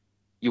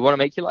You want to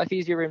make your life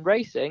easier in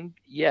racing?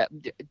 Yeah.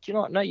 Do you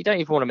know what? No, you don't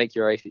even want to make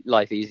your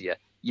life easier.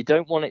 You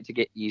don't want it to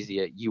get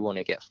easier. You want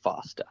to get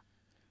faster.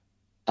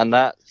 And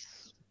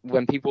that's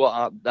when people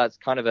are, that's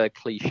kind of a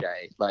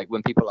cliche. Like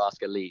when people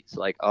ask elites,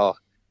 like, oh,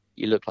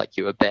 you look like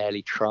you were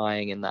barely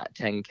trying in that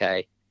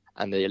 10K.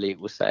 And the elite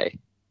will say,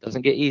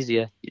 doesn't get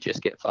easier. You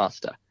just get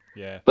faster.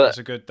 Yeah, But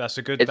that's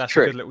a true.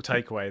 good little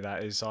takeaway.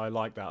 That is, I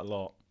like that a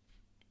lot.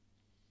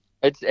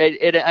 And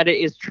it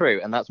is true.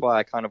 And that's why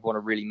I kind of want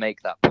to really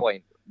make that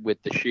point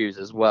with the shoes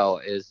as well,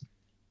 is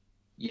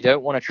you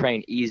don't want to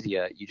train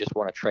easier, you just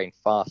want to train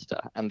faster.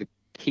 And the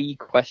key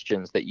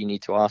questions that you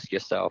need to ask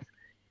yourself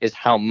is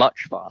how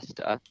much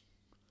faster.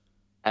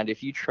 And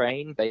if you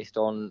train based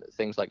on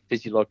things like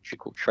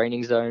physiological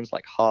training zones,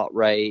 like heart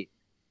rate,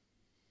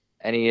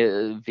 any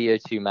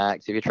VO2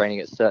 max, if you're training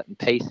at certain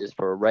paces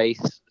for a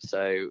race.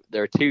 So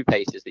there are two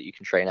paces that you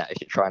can train at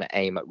if you're trying to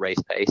aim at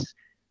race pace.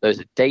 Those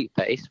are date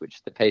pace, which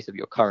is the pace of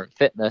your current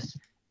fitness,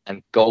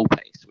 and goal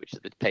pace, which is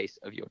the pace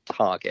of your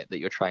target that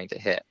you're trying to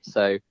hit.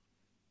 So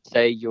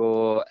say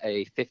you're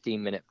a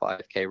 15-minute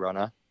 5K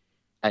runner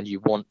and you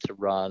want to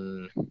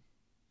run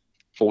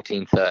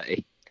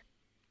 14:30,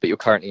 but you're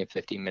currently in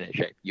 15-minute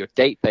shape. Your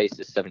date pace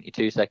is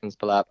 72 seconds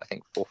per lap, I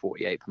think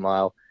 4:48 per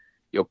mile.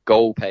 Your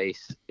goal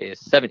pace is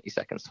 70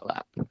 seconds per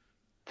lap,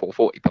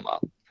 4:40 per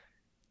mile.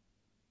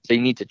 So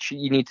you need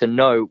to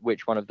know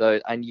which one of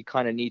those, and you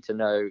kind of need to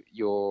know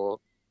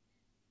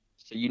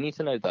you need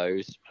to know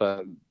those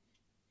for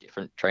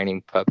different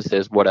training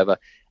purposes, whatever.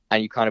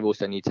 And you kind of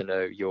also need to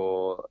know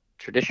your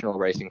traditional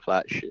racing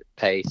flat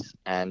pace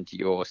and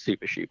your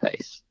super shoe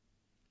pace.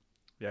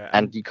 Yeah.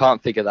 And you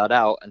can't figure that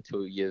out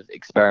until you've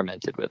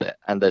experimented with it.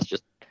 And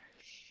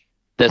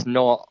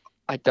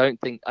I don't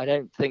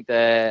think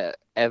there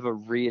ever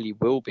really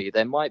will be.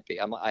 There might be.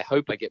 I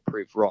hope I get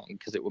proved wrong,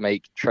 because it will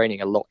make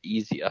training a lot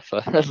easier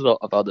for a lot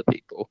of other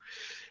people.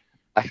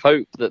 I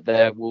hope that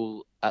there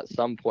will at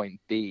some point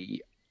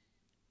be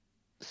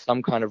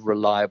some kind of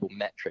reliable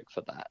metric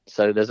for that.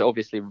 So there's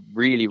obviously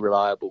really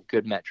reliable,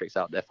 good metrics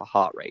out there for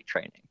heart rate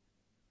training.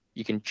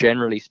 You can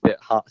generally split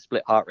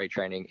heart rate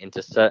training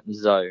into certain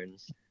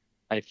zones.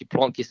 And if you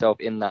plonk yourself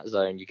in that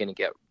zone, you're going to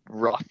get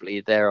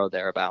roughly there or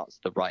thereabouts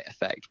the right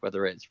effect,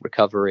 whether it's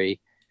recovery,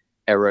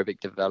 aerobic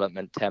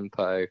development,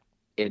 tempo,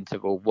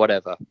 interval,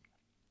 whatever.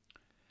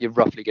 You're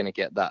roughly going to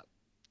get that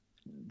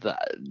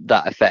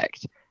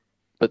effect.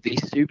 But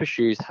these super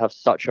shoes have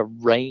such a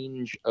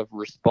range of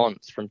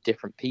response from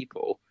different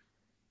people.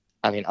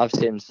 I mean, I've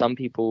seen some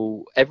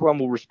people, everyone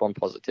will respond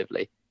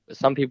positively, but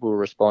some people will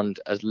respond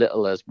as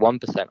little as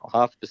 1% or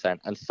 0.5%,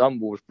 and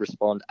some will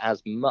respond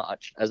as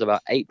much as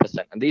about 8%.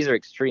 And these are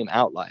extreme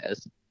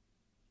outliers.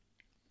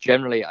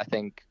 Generally, I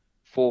think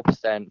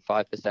 4%,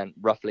 5%,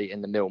 roughly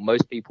in the middle.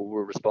 Most people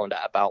will respond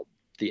at about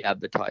the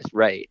advertised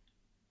rate.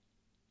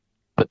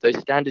 But those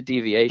standard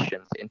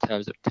deviations in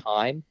terms of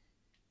time,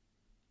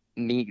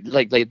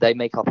 they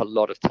make up a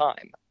lot of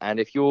time. And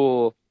if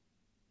you're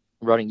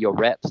running your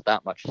reps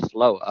that much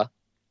slower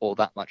or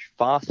that much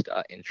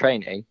faster in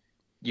training,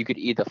 you could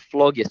either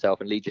flog yourself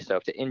and lead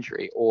yourself to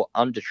injury, or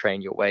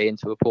undertrain your way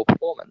into a poor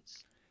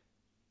performance.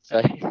 So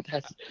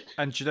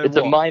it's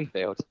a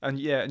minefield. And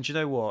do you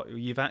know what?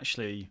 You've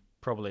actually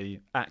probably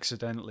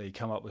accidentally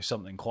come up with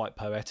something quite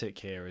poetic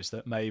here, is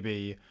that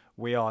maybe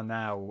we are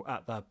now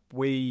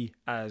we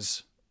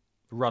as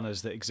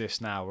runners that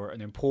exist now are at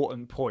an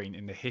important point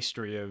in the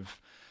history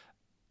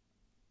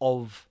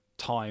of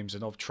times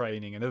and of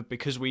training, and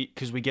because we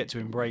get to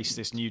embrace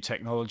this new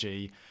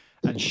technology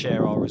and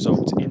share our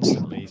results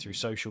instantly through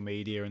social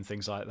media and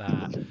things like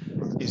that,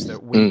 is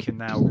that we can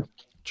now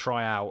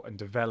try out and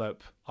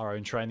develop our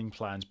own training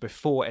plans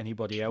before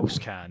anybody else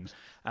can.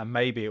 And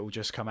maybe it will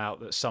just come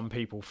out that some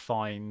people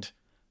find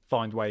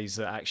ways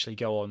that actually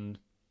go on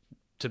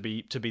to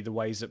be the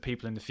ways that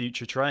people in the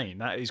future train.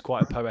 That is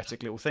quite a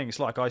poetic little thing. It's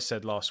like I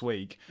said last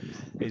week,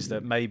 is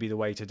that maybe the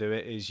way to do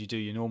it is you do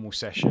your normal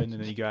session and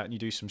then you go out and you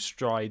do some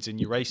strides in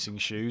your racing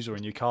shoes or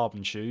in your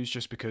carbon shoes,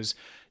 just because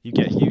you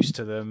get used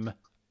to them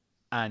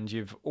and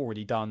you've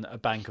already done a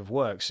bank of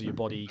work, so your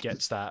body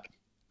gets that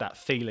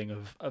feeling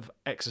of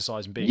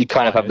exercise and being you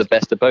kind tired. of have the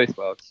best of both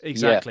worlds.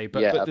 Exactly.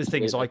 But the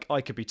thing is, I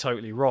could be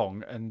totally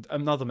wrong, and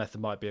another method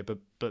might be, but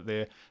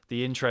the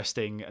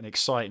interesting and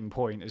exciting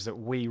point is that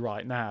we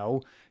right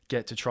now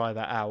get to try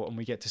that out, and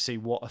we get to see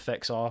what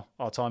affects our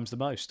times the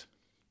most.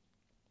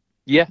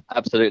 Yeah,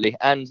 absolutely.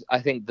 And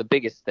I think the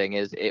biggest thing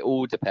is it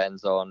all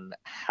depends on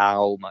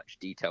how much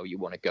detail you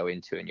want to go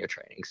into in your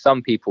training.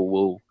 Some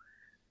people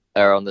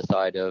are on the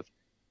side of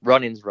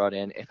running's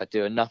running. If I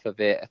do enough of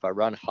it, if I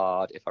run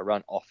hard, if I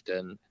run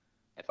often,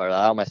 if I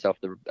allow myself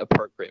the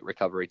appropriate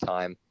recovery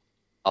time,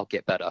 I'll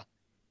get better.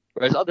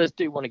 Whereas others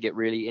do want to get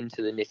really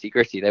into the nitty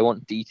gritty. They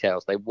want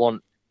details. They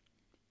want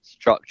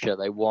structure.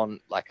 They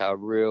want like a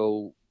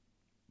real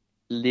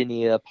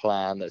linear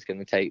plan that's going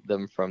to take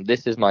them from,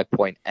 this is my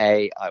point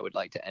A, I would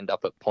like to end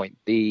up at point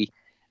B,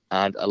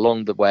 and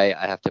along the way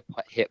I have to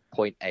hit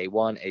point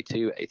A1,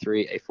 A2,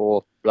 A3,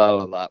 A4, blah,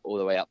 blah, blah, all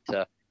the way up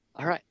to,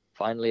 all right,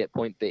 finally at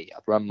point B.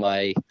 I've run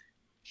my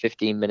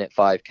 15-minute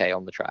 5K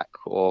on the track,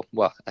 or,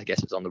 well, I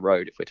guess it's on the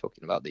road if we're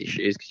talking about these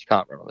shoes, because you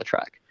can't run on the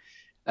track.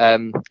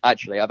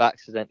 Actually, I've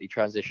accidentally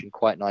transitioned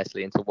quite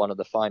nicely into one of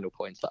the final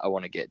points that I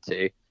want to get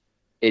to,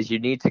 is you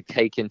need to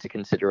take into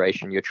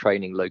consideration your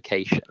training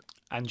location.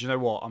 And you know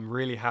what? I'm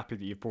really happy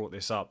that you brought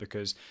this up,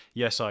 because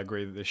yes, I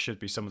agree that this should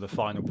be some of the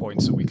final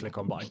points that we click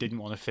on, but I didn't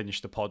want to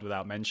finish the pod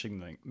without mentioning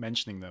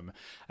them.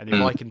 And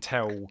if I can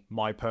tell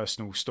my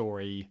personal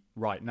story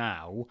right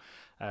now,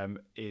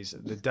 is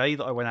the day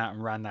that I went out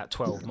and ran that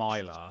 12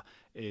 miler,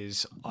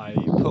 is I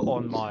put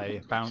on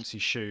my bouncy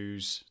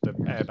shoes, the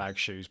airbag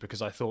shoes,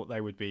 because I thought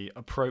they would be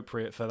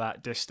appropriate for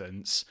that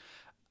distance,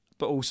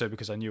 but also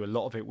because I knew a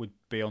lot of it would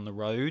be on the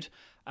road.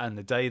 And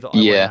the day that I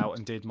went out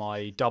and did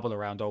my double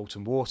around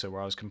Alton Water,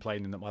 where I was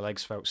complaining that my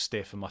legs felt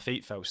stiff and my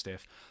feet felt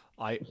stiff,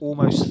 I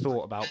almost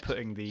thought about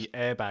putting the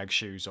airbag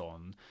shoes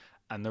on.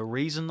 And the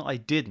reason I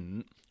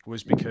didn't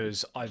was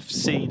because I've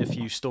seen a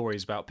few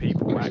stories about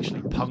people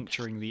actually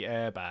puncturing the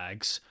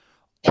airbags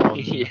on,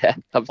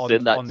 I've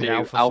seen that on too. the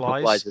Alpha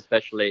Flies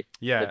especially.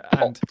 Yeah,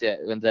 popped it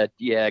when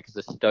because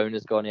the stone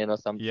has gone in or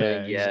something.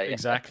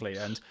 Exactly.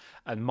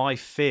 And my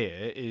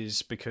fear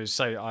is because,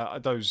 say,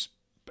 those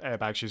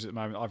airbag shoes at the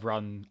moment, I've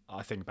run,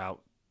 I think,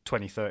 about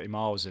 20-30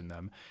 miles in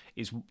them,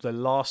 is the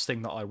last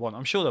thing that I want.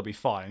 I'm sure they'll be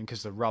fine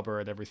because the rubber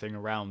and everything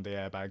around the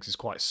airbags is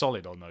quite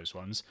solid on those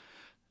ones.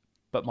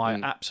 But my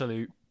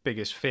absolute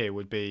biggest fear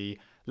would be,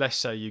 let's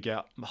say you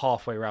get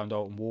halfway around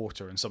Alton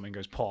Water and something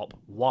goes pop.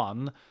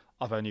 One,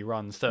 I've only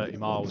run 30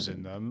 miles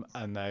in them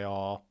and they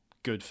are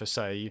good for,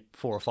 say,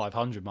 400 or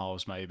 500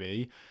 miles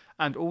maybe.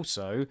 And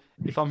also,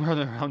 if I'm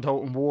running around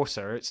Alton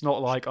Water, it's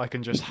not like I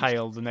can just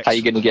hail the next... How are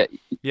you going to get...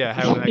 Yeah,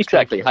 hail the next...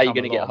 Exactly, how are you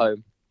going to get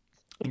home?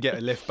 And get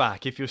a lift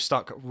back. If you're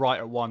stuck right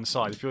at one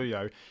side, if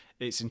you're,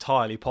 it's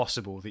entirely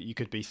possible that you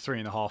could be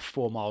 3.5,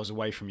 4 miles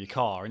away from your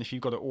car. And if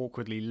you've got to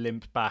awkwardly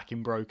limp back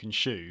in broken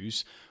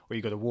shoes, or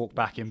you've got to walk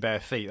back in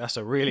bare feet, that's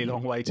a really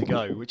long way to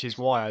go, which is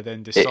why I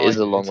then decided... It is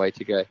a long way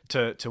to go.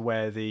 To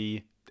wear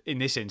the... In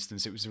this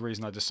instance, it was the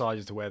reason I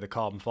decided to wear the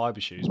carbon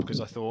fibre shoes,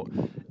 because I thought,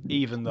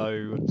 even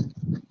though...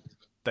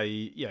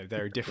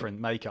 they're a different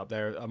makeup,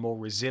 they're a more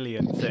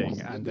resilient thing,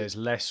 and there's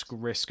less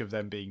risk of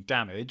them being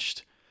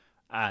damaged,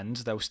 and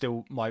they'll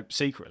still,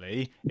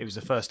 secretly, it was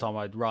the first time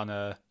I'd run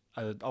a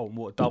Alton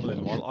Water double in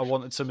a while. I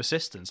wanted some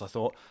assistance. I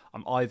thought,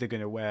 I'm either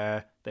going to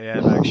wear the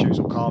airbag shoes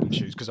or carbon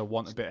shoes because I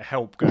want a bit of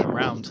help going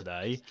around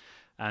today.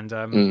 And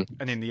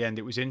in the end,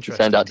 it was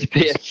interesting. It turned out to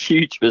be a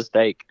huge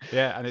mistake.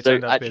 Yeah, and it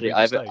turned out to be a big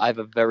mistake. I have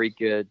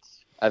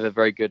a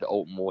very good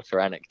Alton Water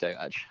anecdote,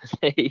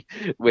 actually,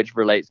 which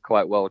relates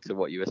quite well to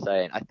what you were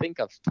saying. I think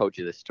I've told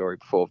you this story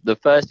before. The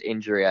first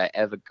injury I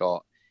ever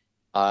got,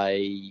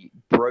 I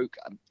broke.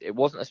 It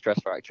wasn't a stress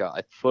fracture.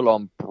 I full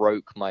on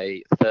broke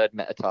my third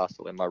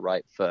metatarsal in my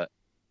right foot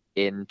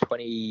in I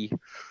think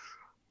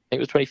it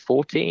was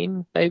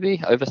 2014,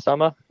 maybe over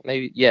summer.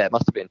 Maybe, yeah, it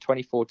must have been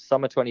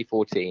summer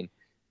 2014.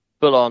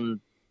 Full on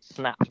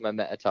snapped my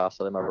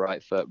metatarsal in my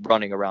right foot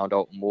running around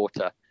Alton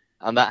Water.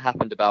 And that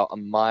happened about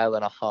 1.5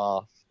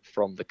 miles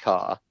from the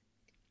car.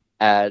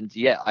 And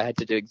yeah, I had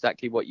to do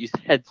exactly what you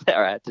said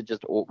there. I had to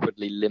just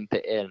awkwardly limp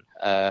it in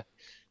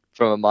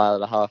from 1.5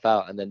 miles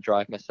out and then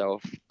drive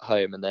myself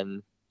home and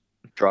then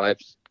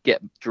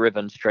get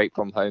driven straight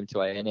from home to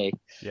A&E.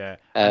 Yeah.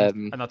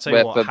 And I'll tell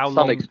you what, for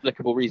some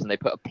inexplicable reason, they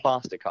put a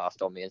plaster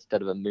cast on me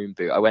instead of a moon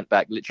boot. I went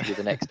back literally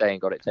the next day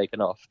and got it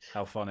taken off.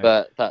 How funny.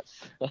 But that's...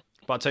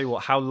 But I'll tell you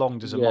what, how long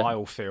does a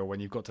mile feel when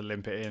you've got to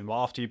limp it in?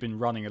 Well, after you've been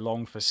running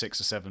along for 6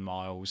 or 7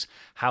 miles,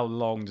 how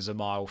long does a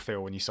mile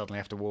feel when you suddenly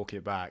have to walk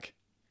it back?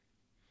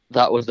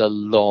 That was a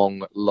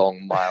long,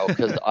 long mile,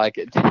 because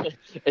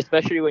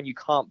especially when you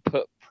can't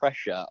put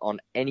pressure on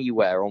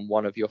anywhere on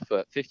one of your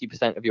foot,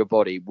 50% of your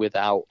body,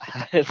 without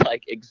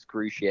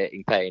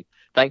excruciating pain.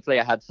 Thankfully,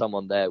 I had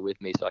someone there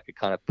with me, so I could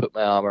kind of put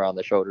my arm around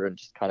the shoulder and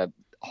just kind of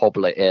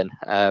hobble it in.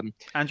 And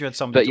you had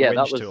something to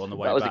winch to on the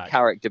way back. That was a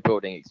character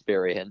building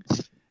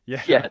experience.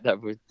 Yeah, that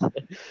was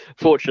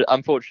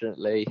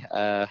unfortunately,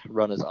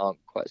 runners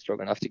aren't quite strong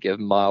enough to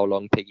give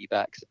mile-long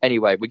piggybacks.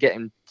 Anyway, we're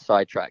getting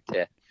sidetracked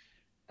here.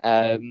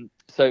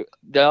 So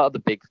the other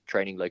big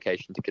training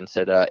location to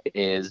consider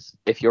is,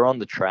 if you're on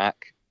the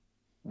track,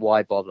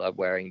 why bother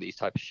wearing these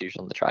type of shoes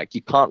on the track?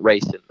 You can't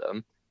race in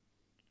them.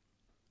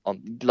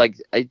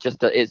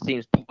 It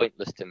seems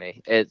pointless to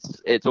me.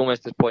 It's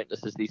almost as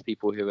pointless as these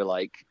people who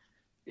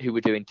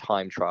were doing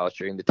time trials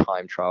during the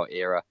time trial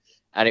era.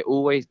 And it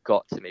always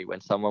got to me when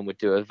someone would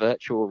do a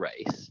virtual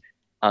race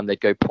and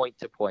they'd go point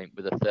to point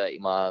with a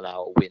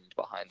 30-mile-an-hour wind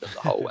behind them the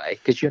whole way,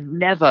 because you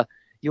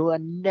are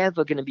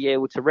never going to be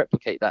able to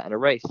replicate that in a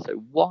race. So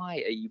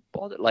why are you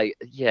bothered?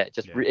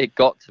 It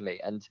got to me.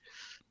 And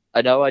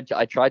I know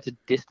I tried to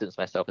distance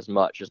myself as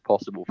much as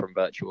possible from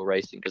virtual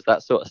racing, because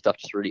that sort of stuff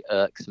just really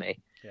irks me.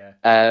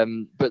 Yeah.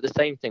 But the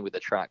same thing with the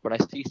track. When I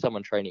see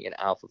someone training in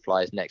Alpha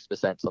Fly's next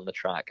percents on the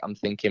track, I'm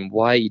thinking,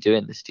 why are you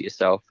doing this to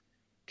yourself?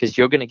 Because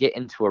you're going to get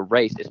into a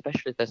race,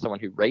 especially if there's someone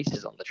who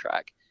races on the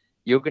track.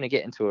 You're going to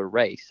get into a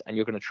race and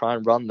you're going to try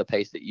and run the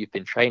pace that you've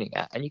been training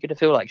at, and you're going to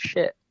feel like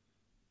shit.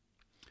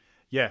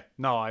 Yeah,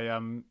 no,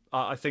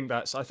 I think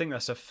that's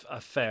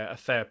a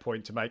fair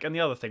point to make. And the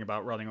other thing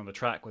about running on the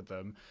track with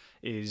them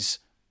is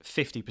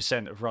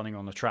 50% of running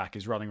on the track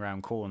is running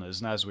around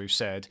corners, and as we've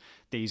said,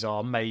 these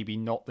are maybe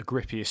not the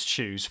grippiest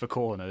shoes for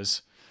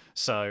corners.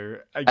 So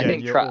again,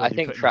 you're I already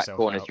think putting track yourself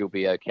corners out. you'll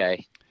be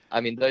okay.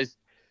 I mean those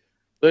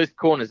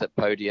corners at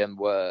Podium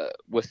were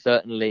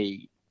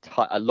certainly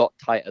a lot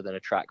tighter than a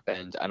track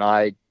bend, and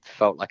I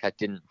felt like I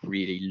didn't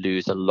really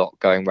lose a lot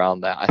going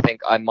around there. I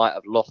think I might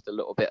have lost a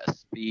little bit of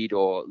speed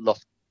or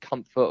lost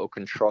comfort or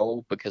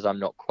control because I'm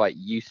not quite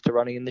used to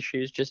running in the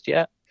shoes just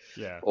yet,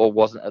 Yeah, or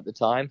wasn't at the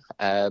time,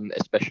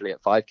 especially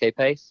at 5K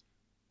pace.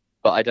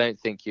 But I don't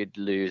think you'd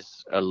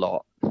lose a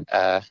lot,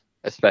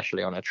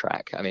 especially on a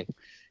track. I mean,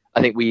 I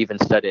think we even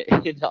said it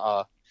in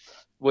our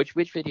which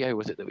video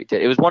was it that we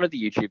did? It was one of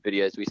the YouTube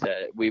videos. We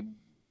said we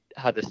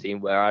had a scene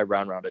where I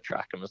ran around a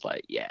track and was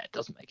like, yeah, it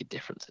doesn't make a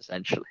difference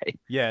essentially.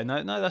 yeah,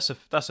 no, that's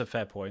a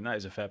fair point. That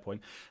is a fair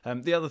point.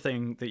 The other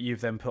thing that you've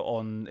then put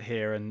on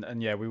here,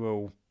 and yeah, we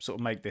will sort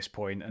of make this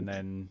point and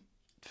then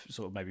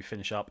sort of maybe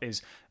finish up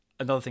is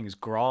another thing is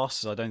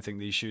grass. I don't think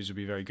these shoes would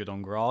be very good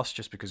on grass,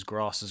 just because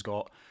grass has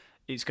got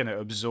it's going to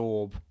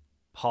absorb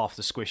half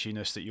the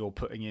squishiness that you're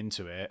putting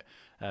into it,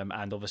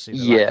 and obviously the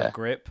lack Yeah, of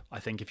grip. I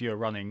think if you're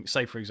running,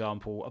 say for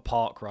example, a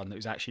park run that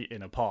was actually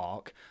in a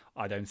park,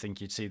 I don't think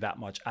you'd see that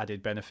much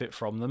added benefit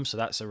from them. So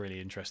that's a really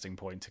interesting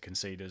point to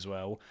concede as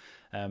well.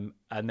 And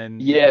then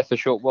yeah, for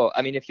sure. Well,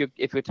 I mean,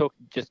 if we're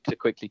talking just to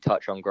quickly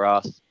touch on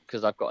grass,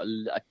 because I've got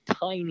a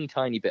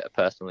tiny bit of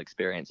personal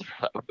experience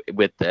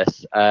with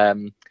this.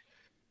 Well,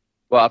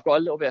 I've got a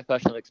little bit of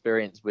personal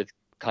experience with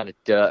kind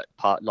of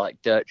like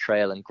dirt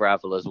trail and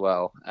gravel as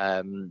well.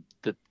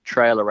 The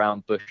trail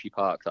around Bushy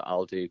Park that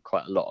I'll do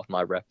quite a lot of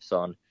my reps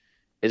on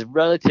is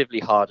relatively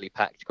hardly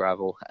packed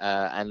gravel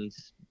and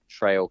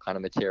trail kind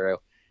of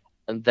material.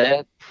 And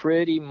they're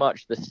pretty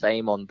much the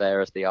same on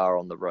there as they are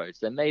on the roads.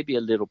 They may be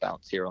a little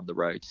bouncier on the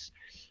roads,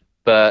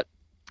 but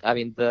I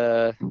mean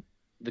the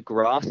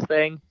grass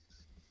thing.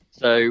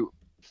 So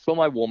for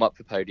my warm up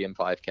for Podium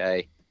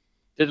 5K,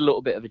 did a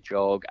little bit of a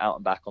jog out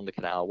and back on the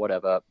canal,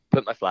 whatever,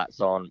 put my flats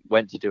on,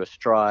 went to do a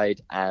stride,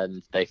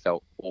 and they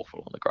felt awful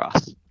on the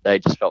grass. They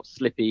just felt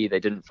slippy. They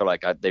didn't feel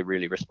like they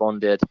really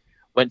responded.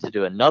 Went to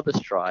do another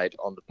stride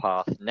on the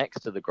path next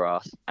to the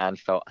grass and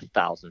felt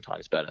 1,000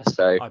 times better.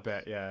 So I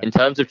bet, yeah, in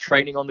terms of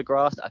training on the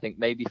grass, I think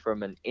maybe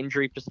from an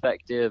injury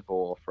perspective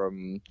or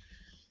from,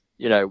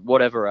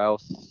 whatever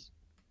else,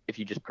 if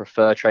you just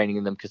prefer training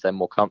in them because they're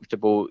more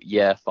comfortable,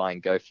 yeah, fine,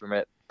 go for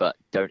it, but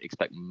don't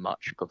expect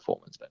much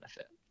performance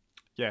benefit.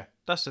 yeah,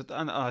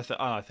 and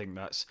I think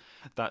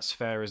that's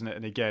fair, isn't it?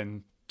 And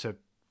again,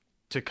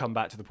 to come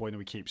back to the point that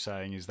we keep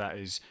saying is that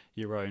is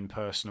your own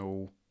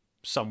personal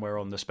somewhere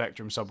on the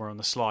spectrum, somewhere on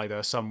the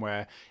slider,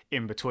 somewhere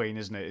in between,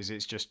 isn't it? Is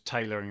it's just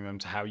tailoring them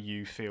to how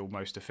you feel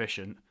most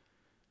efficient.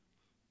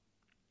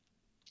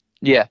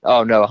 Yeah,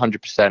 oh no,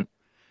 100%.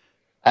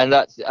 And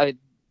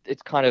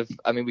it's kind of,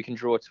 I mean, we can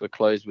draw to a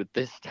close with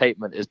this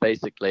statement is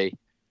basically,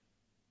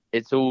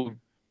 it's all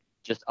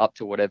just up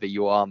to whatever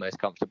you are most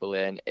comfortable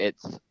in.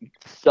 It's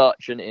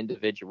such an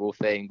individual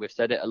thing. We've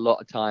said it a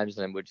lot of times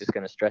and we're just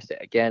going to stress it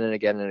again and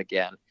again and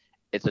again.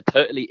 It's a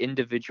totally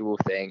individual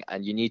thing,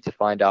 and you need to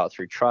find out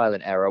through trial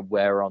and error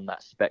where on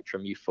that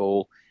spectrum you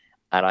fall.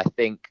 And I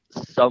think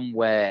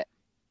somewhere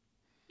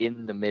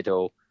in the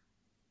middle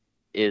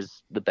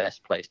is the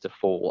best place to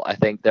fall. I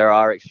think there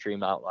are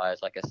extreme outliers,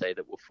 like I say,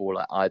 that will fall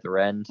at either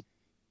end,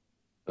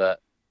 but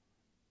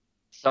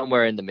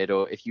somewhere in the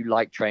middle, if you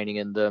like training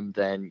in them,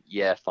 then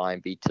yeah,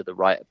 fine, be to the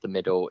right of the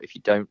middle.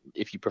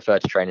 If you prefer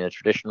to train in a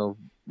traditional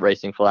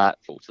racing flat,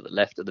 fall to the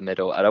left of the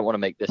middle. I don't want to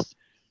make this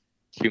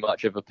too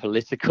much of a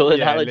political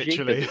analogy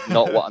because it's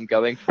not what I'm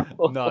going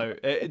for. No,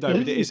 but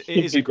it is a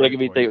People are great going to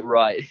be point. thinking,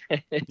 right.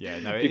 Yeah,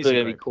 no, it is People are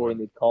a going to be great calling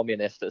point. me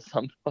communist at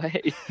some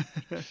point.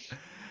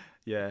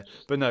 Yeah,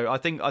 but no, I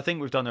think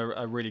we've done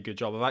a really good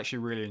job. I've actually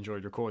really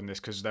enjoyed recording this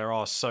because there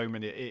are so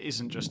many. It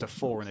isn't just a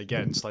for and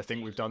against. I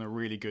think we've done a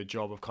really good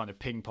job of kind of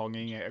ping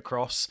ponging it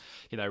across,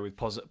 with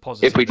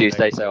positive. If we do and say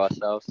negative. so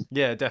ourselves.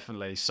 Yeah,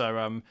 definitely.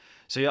 So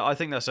yeah, I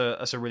think that's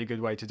a really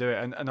good way to do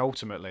it. And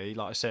ultimately,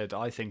 like I said,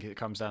 I think it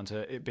comes down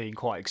to it being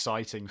quite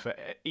exciting for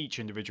each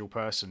individual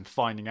person,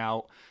 finding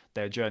out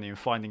their journey and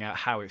finding out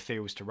how it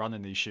feels to run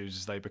in these shoes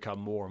as they become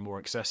more and more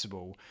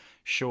accessible.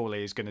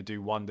 Surely is going to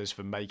do wonders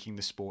for making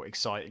the sport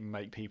exciting,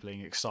 make people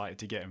excited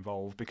to get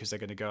involved because they're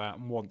going to go out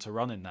and want to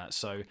run in that.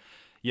 So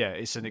yeah,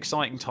 it's an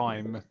exciting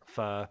time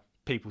for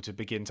people to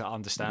begin to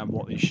understand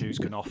what these shoes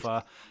can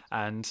offer,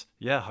 and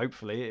yeah,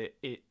 hopefully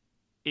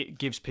it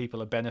gives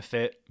people a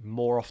benefit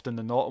more often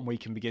than not, and we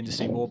can begin to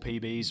see more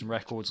PBs and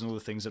records and all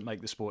the things that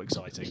make the sport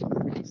exciting.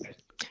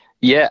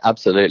 Yeah,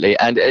 absolutely.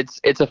 And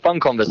it's a fun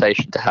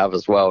conversation to have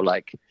as well.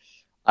 Like,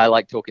 I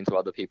like talking to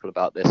other people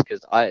about this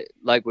because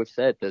like we've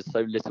said, there's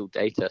so little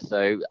data.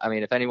 So, I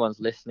mean, if anyone's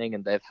listening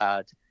and they've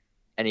had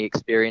any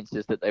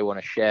experiences that they want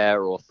to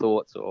share or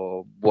thoughts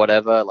or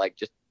whatever, like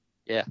just,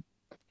 yeah,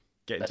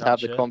 Get in let's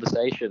touch, have the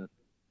conversation.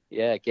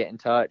 Yeah, get in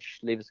touch,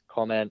 leave us a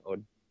comment or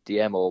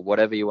DM or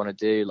whatever you want to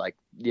do. Like,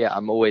 yeah,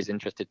 I'm always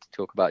interested to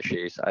talk about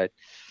shoes. I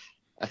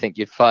think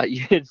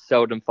you'd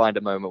seldom find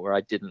a moment where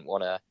I didn't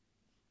want to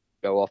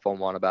go off on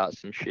one about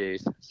some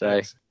shoes.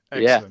 So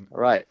Excellent. Yeah,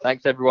 right.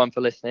 Thanks everyone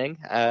for listening.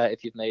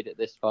 If you've made it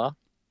this far.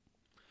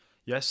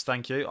 Yes,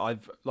 thank you. Like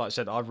I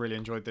said, I've really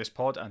enjoyed this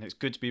pod, and it's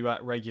good to be back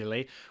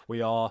regularly.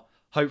 We are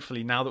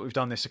hopefully, now that we've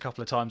done this a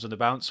couple of times on the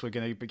bounce, we're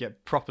going to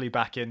get properly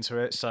back into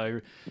it.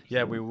 So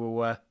yeah, we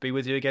will be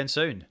with you again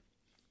soon.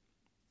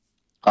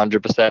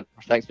 100%.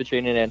 Thanks for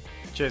tuning in.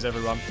 Cheers,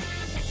 everyone.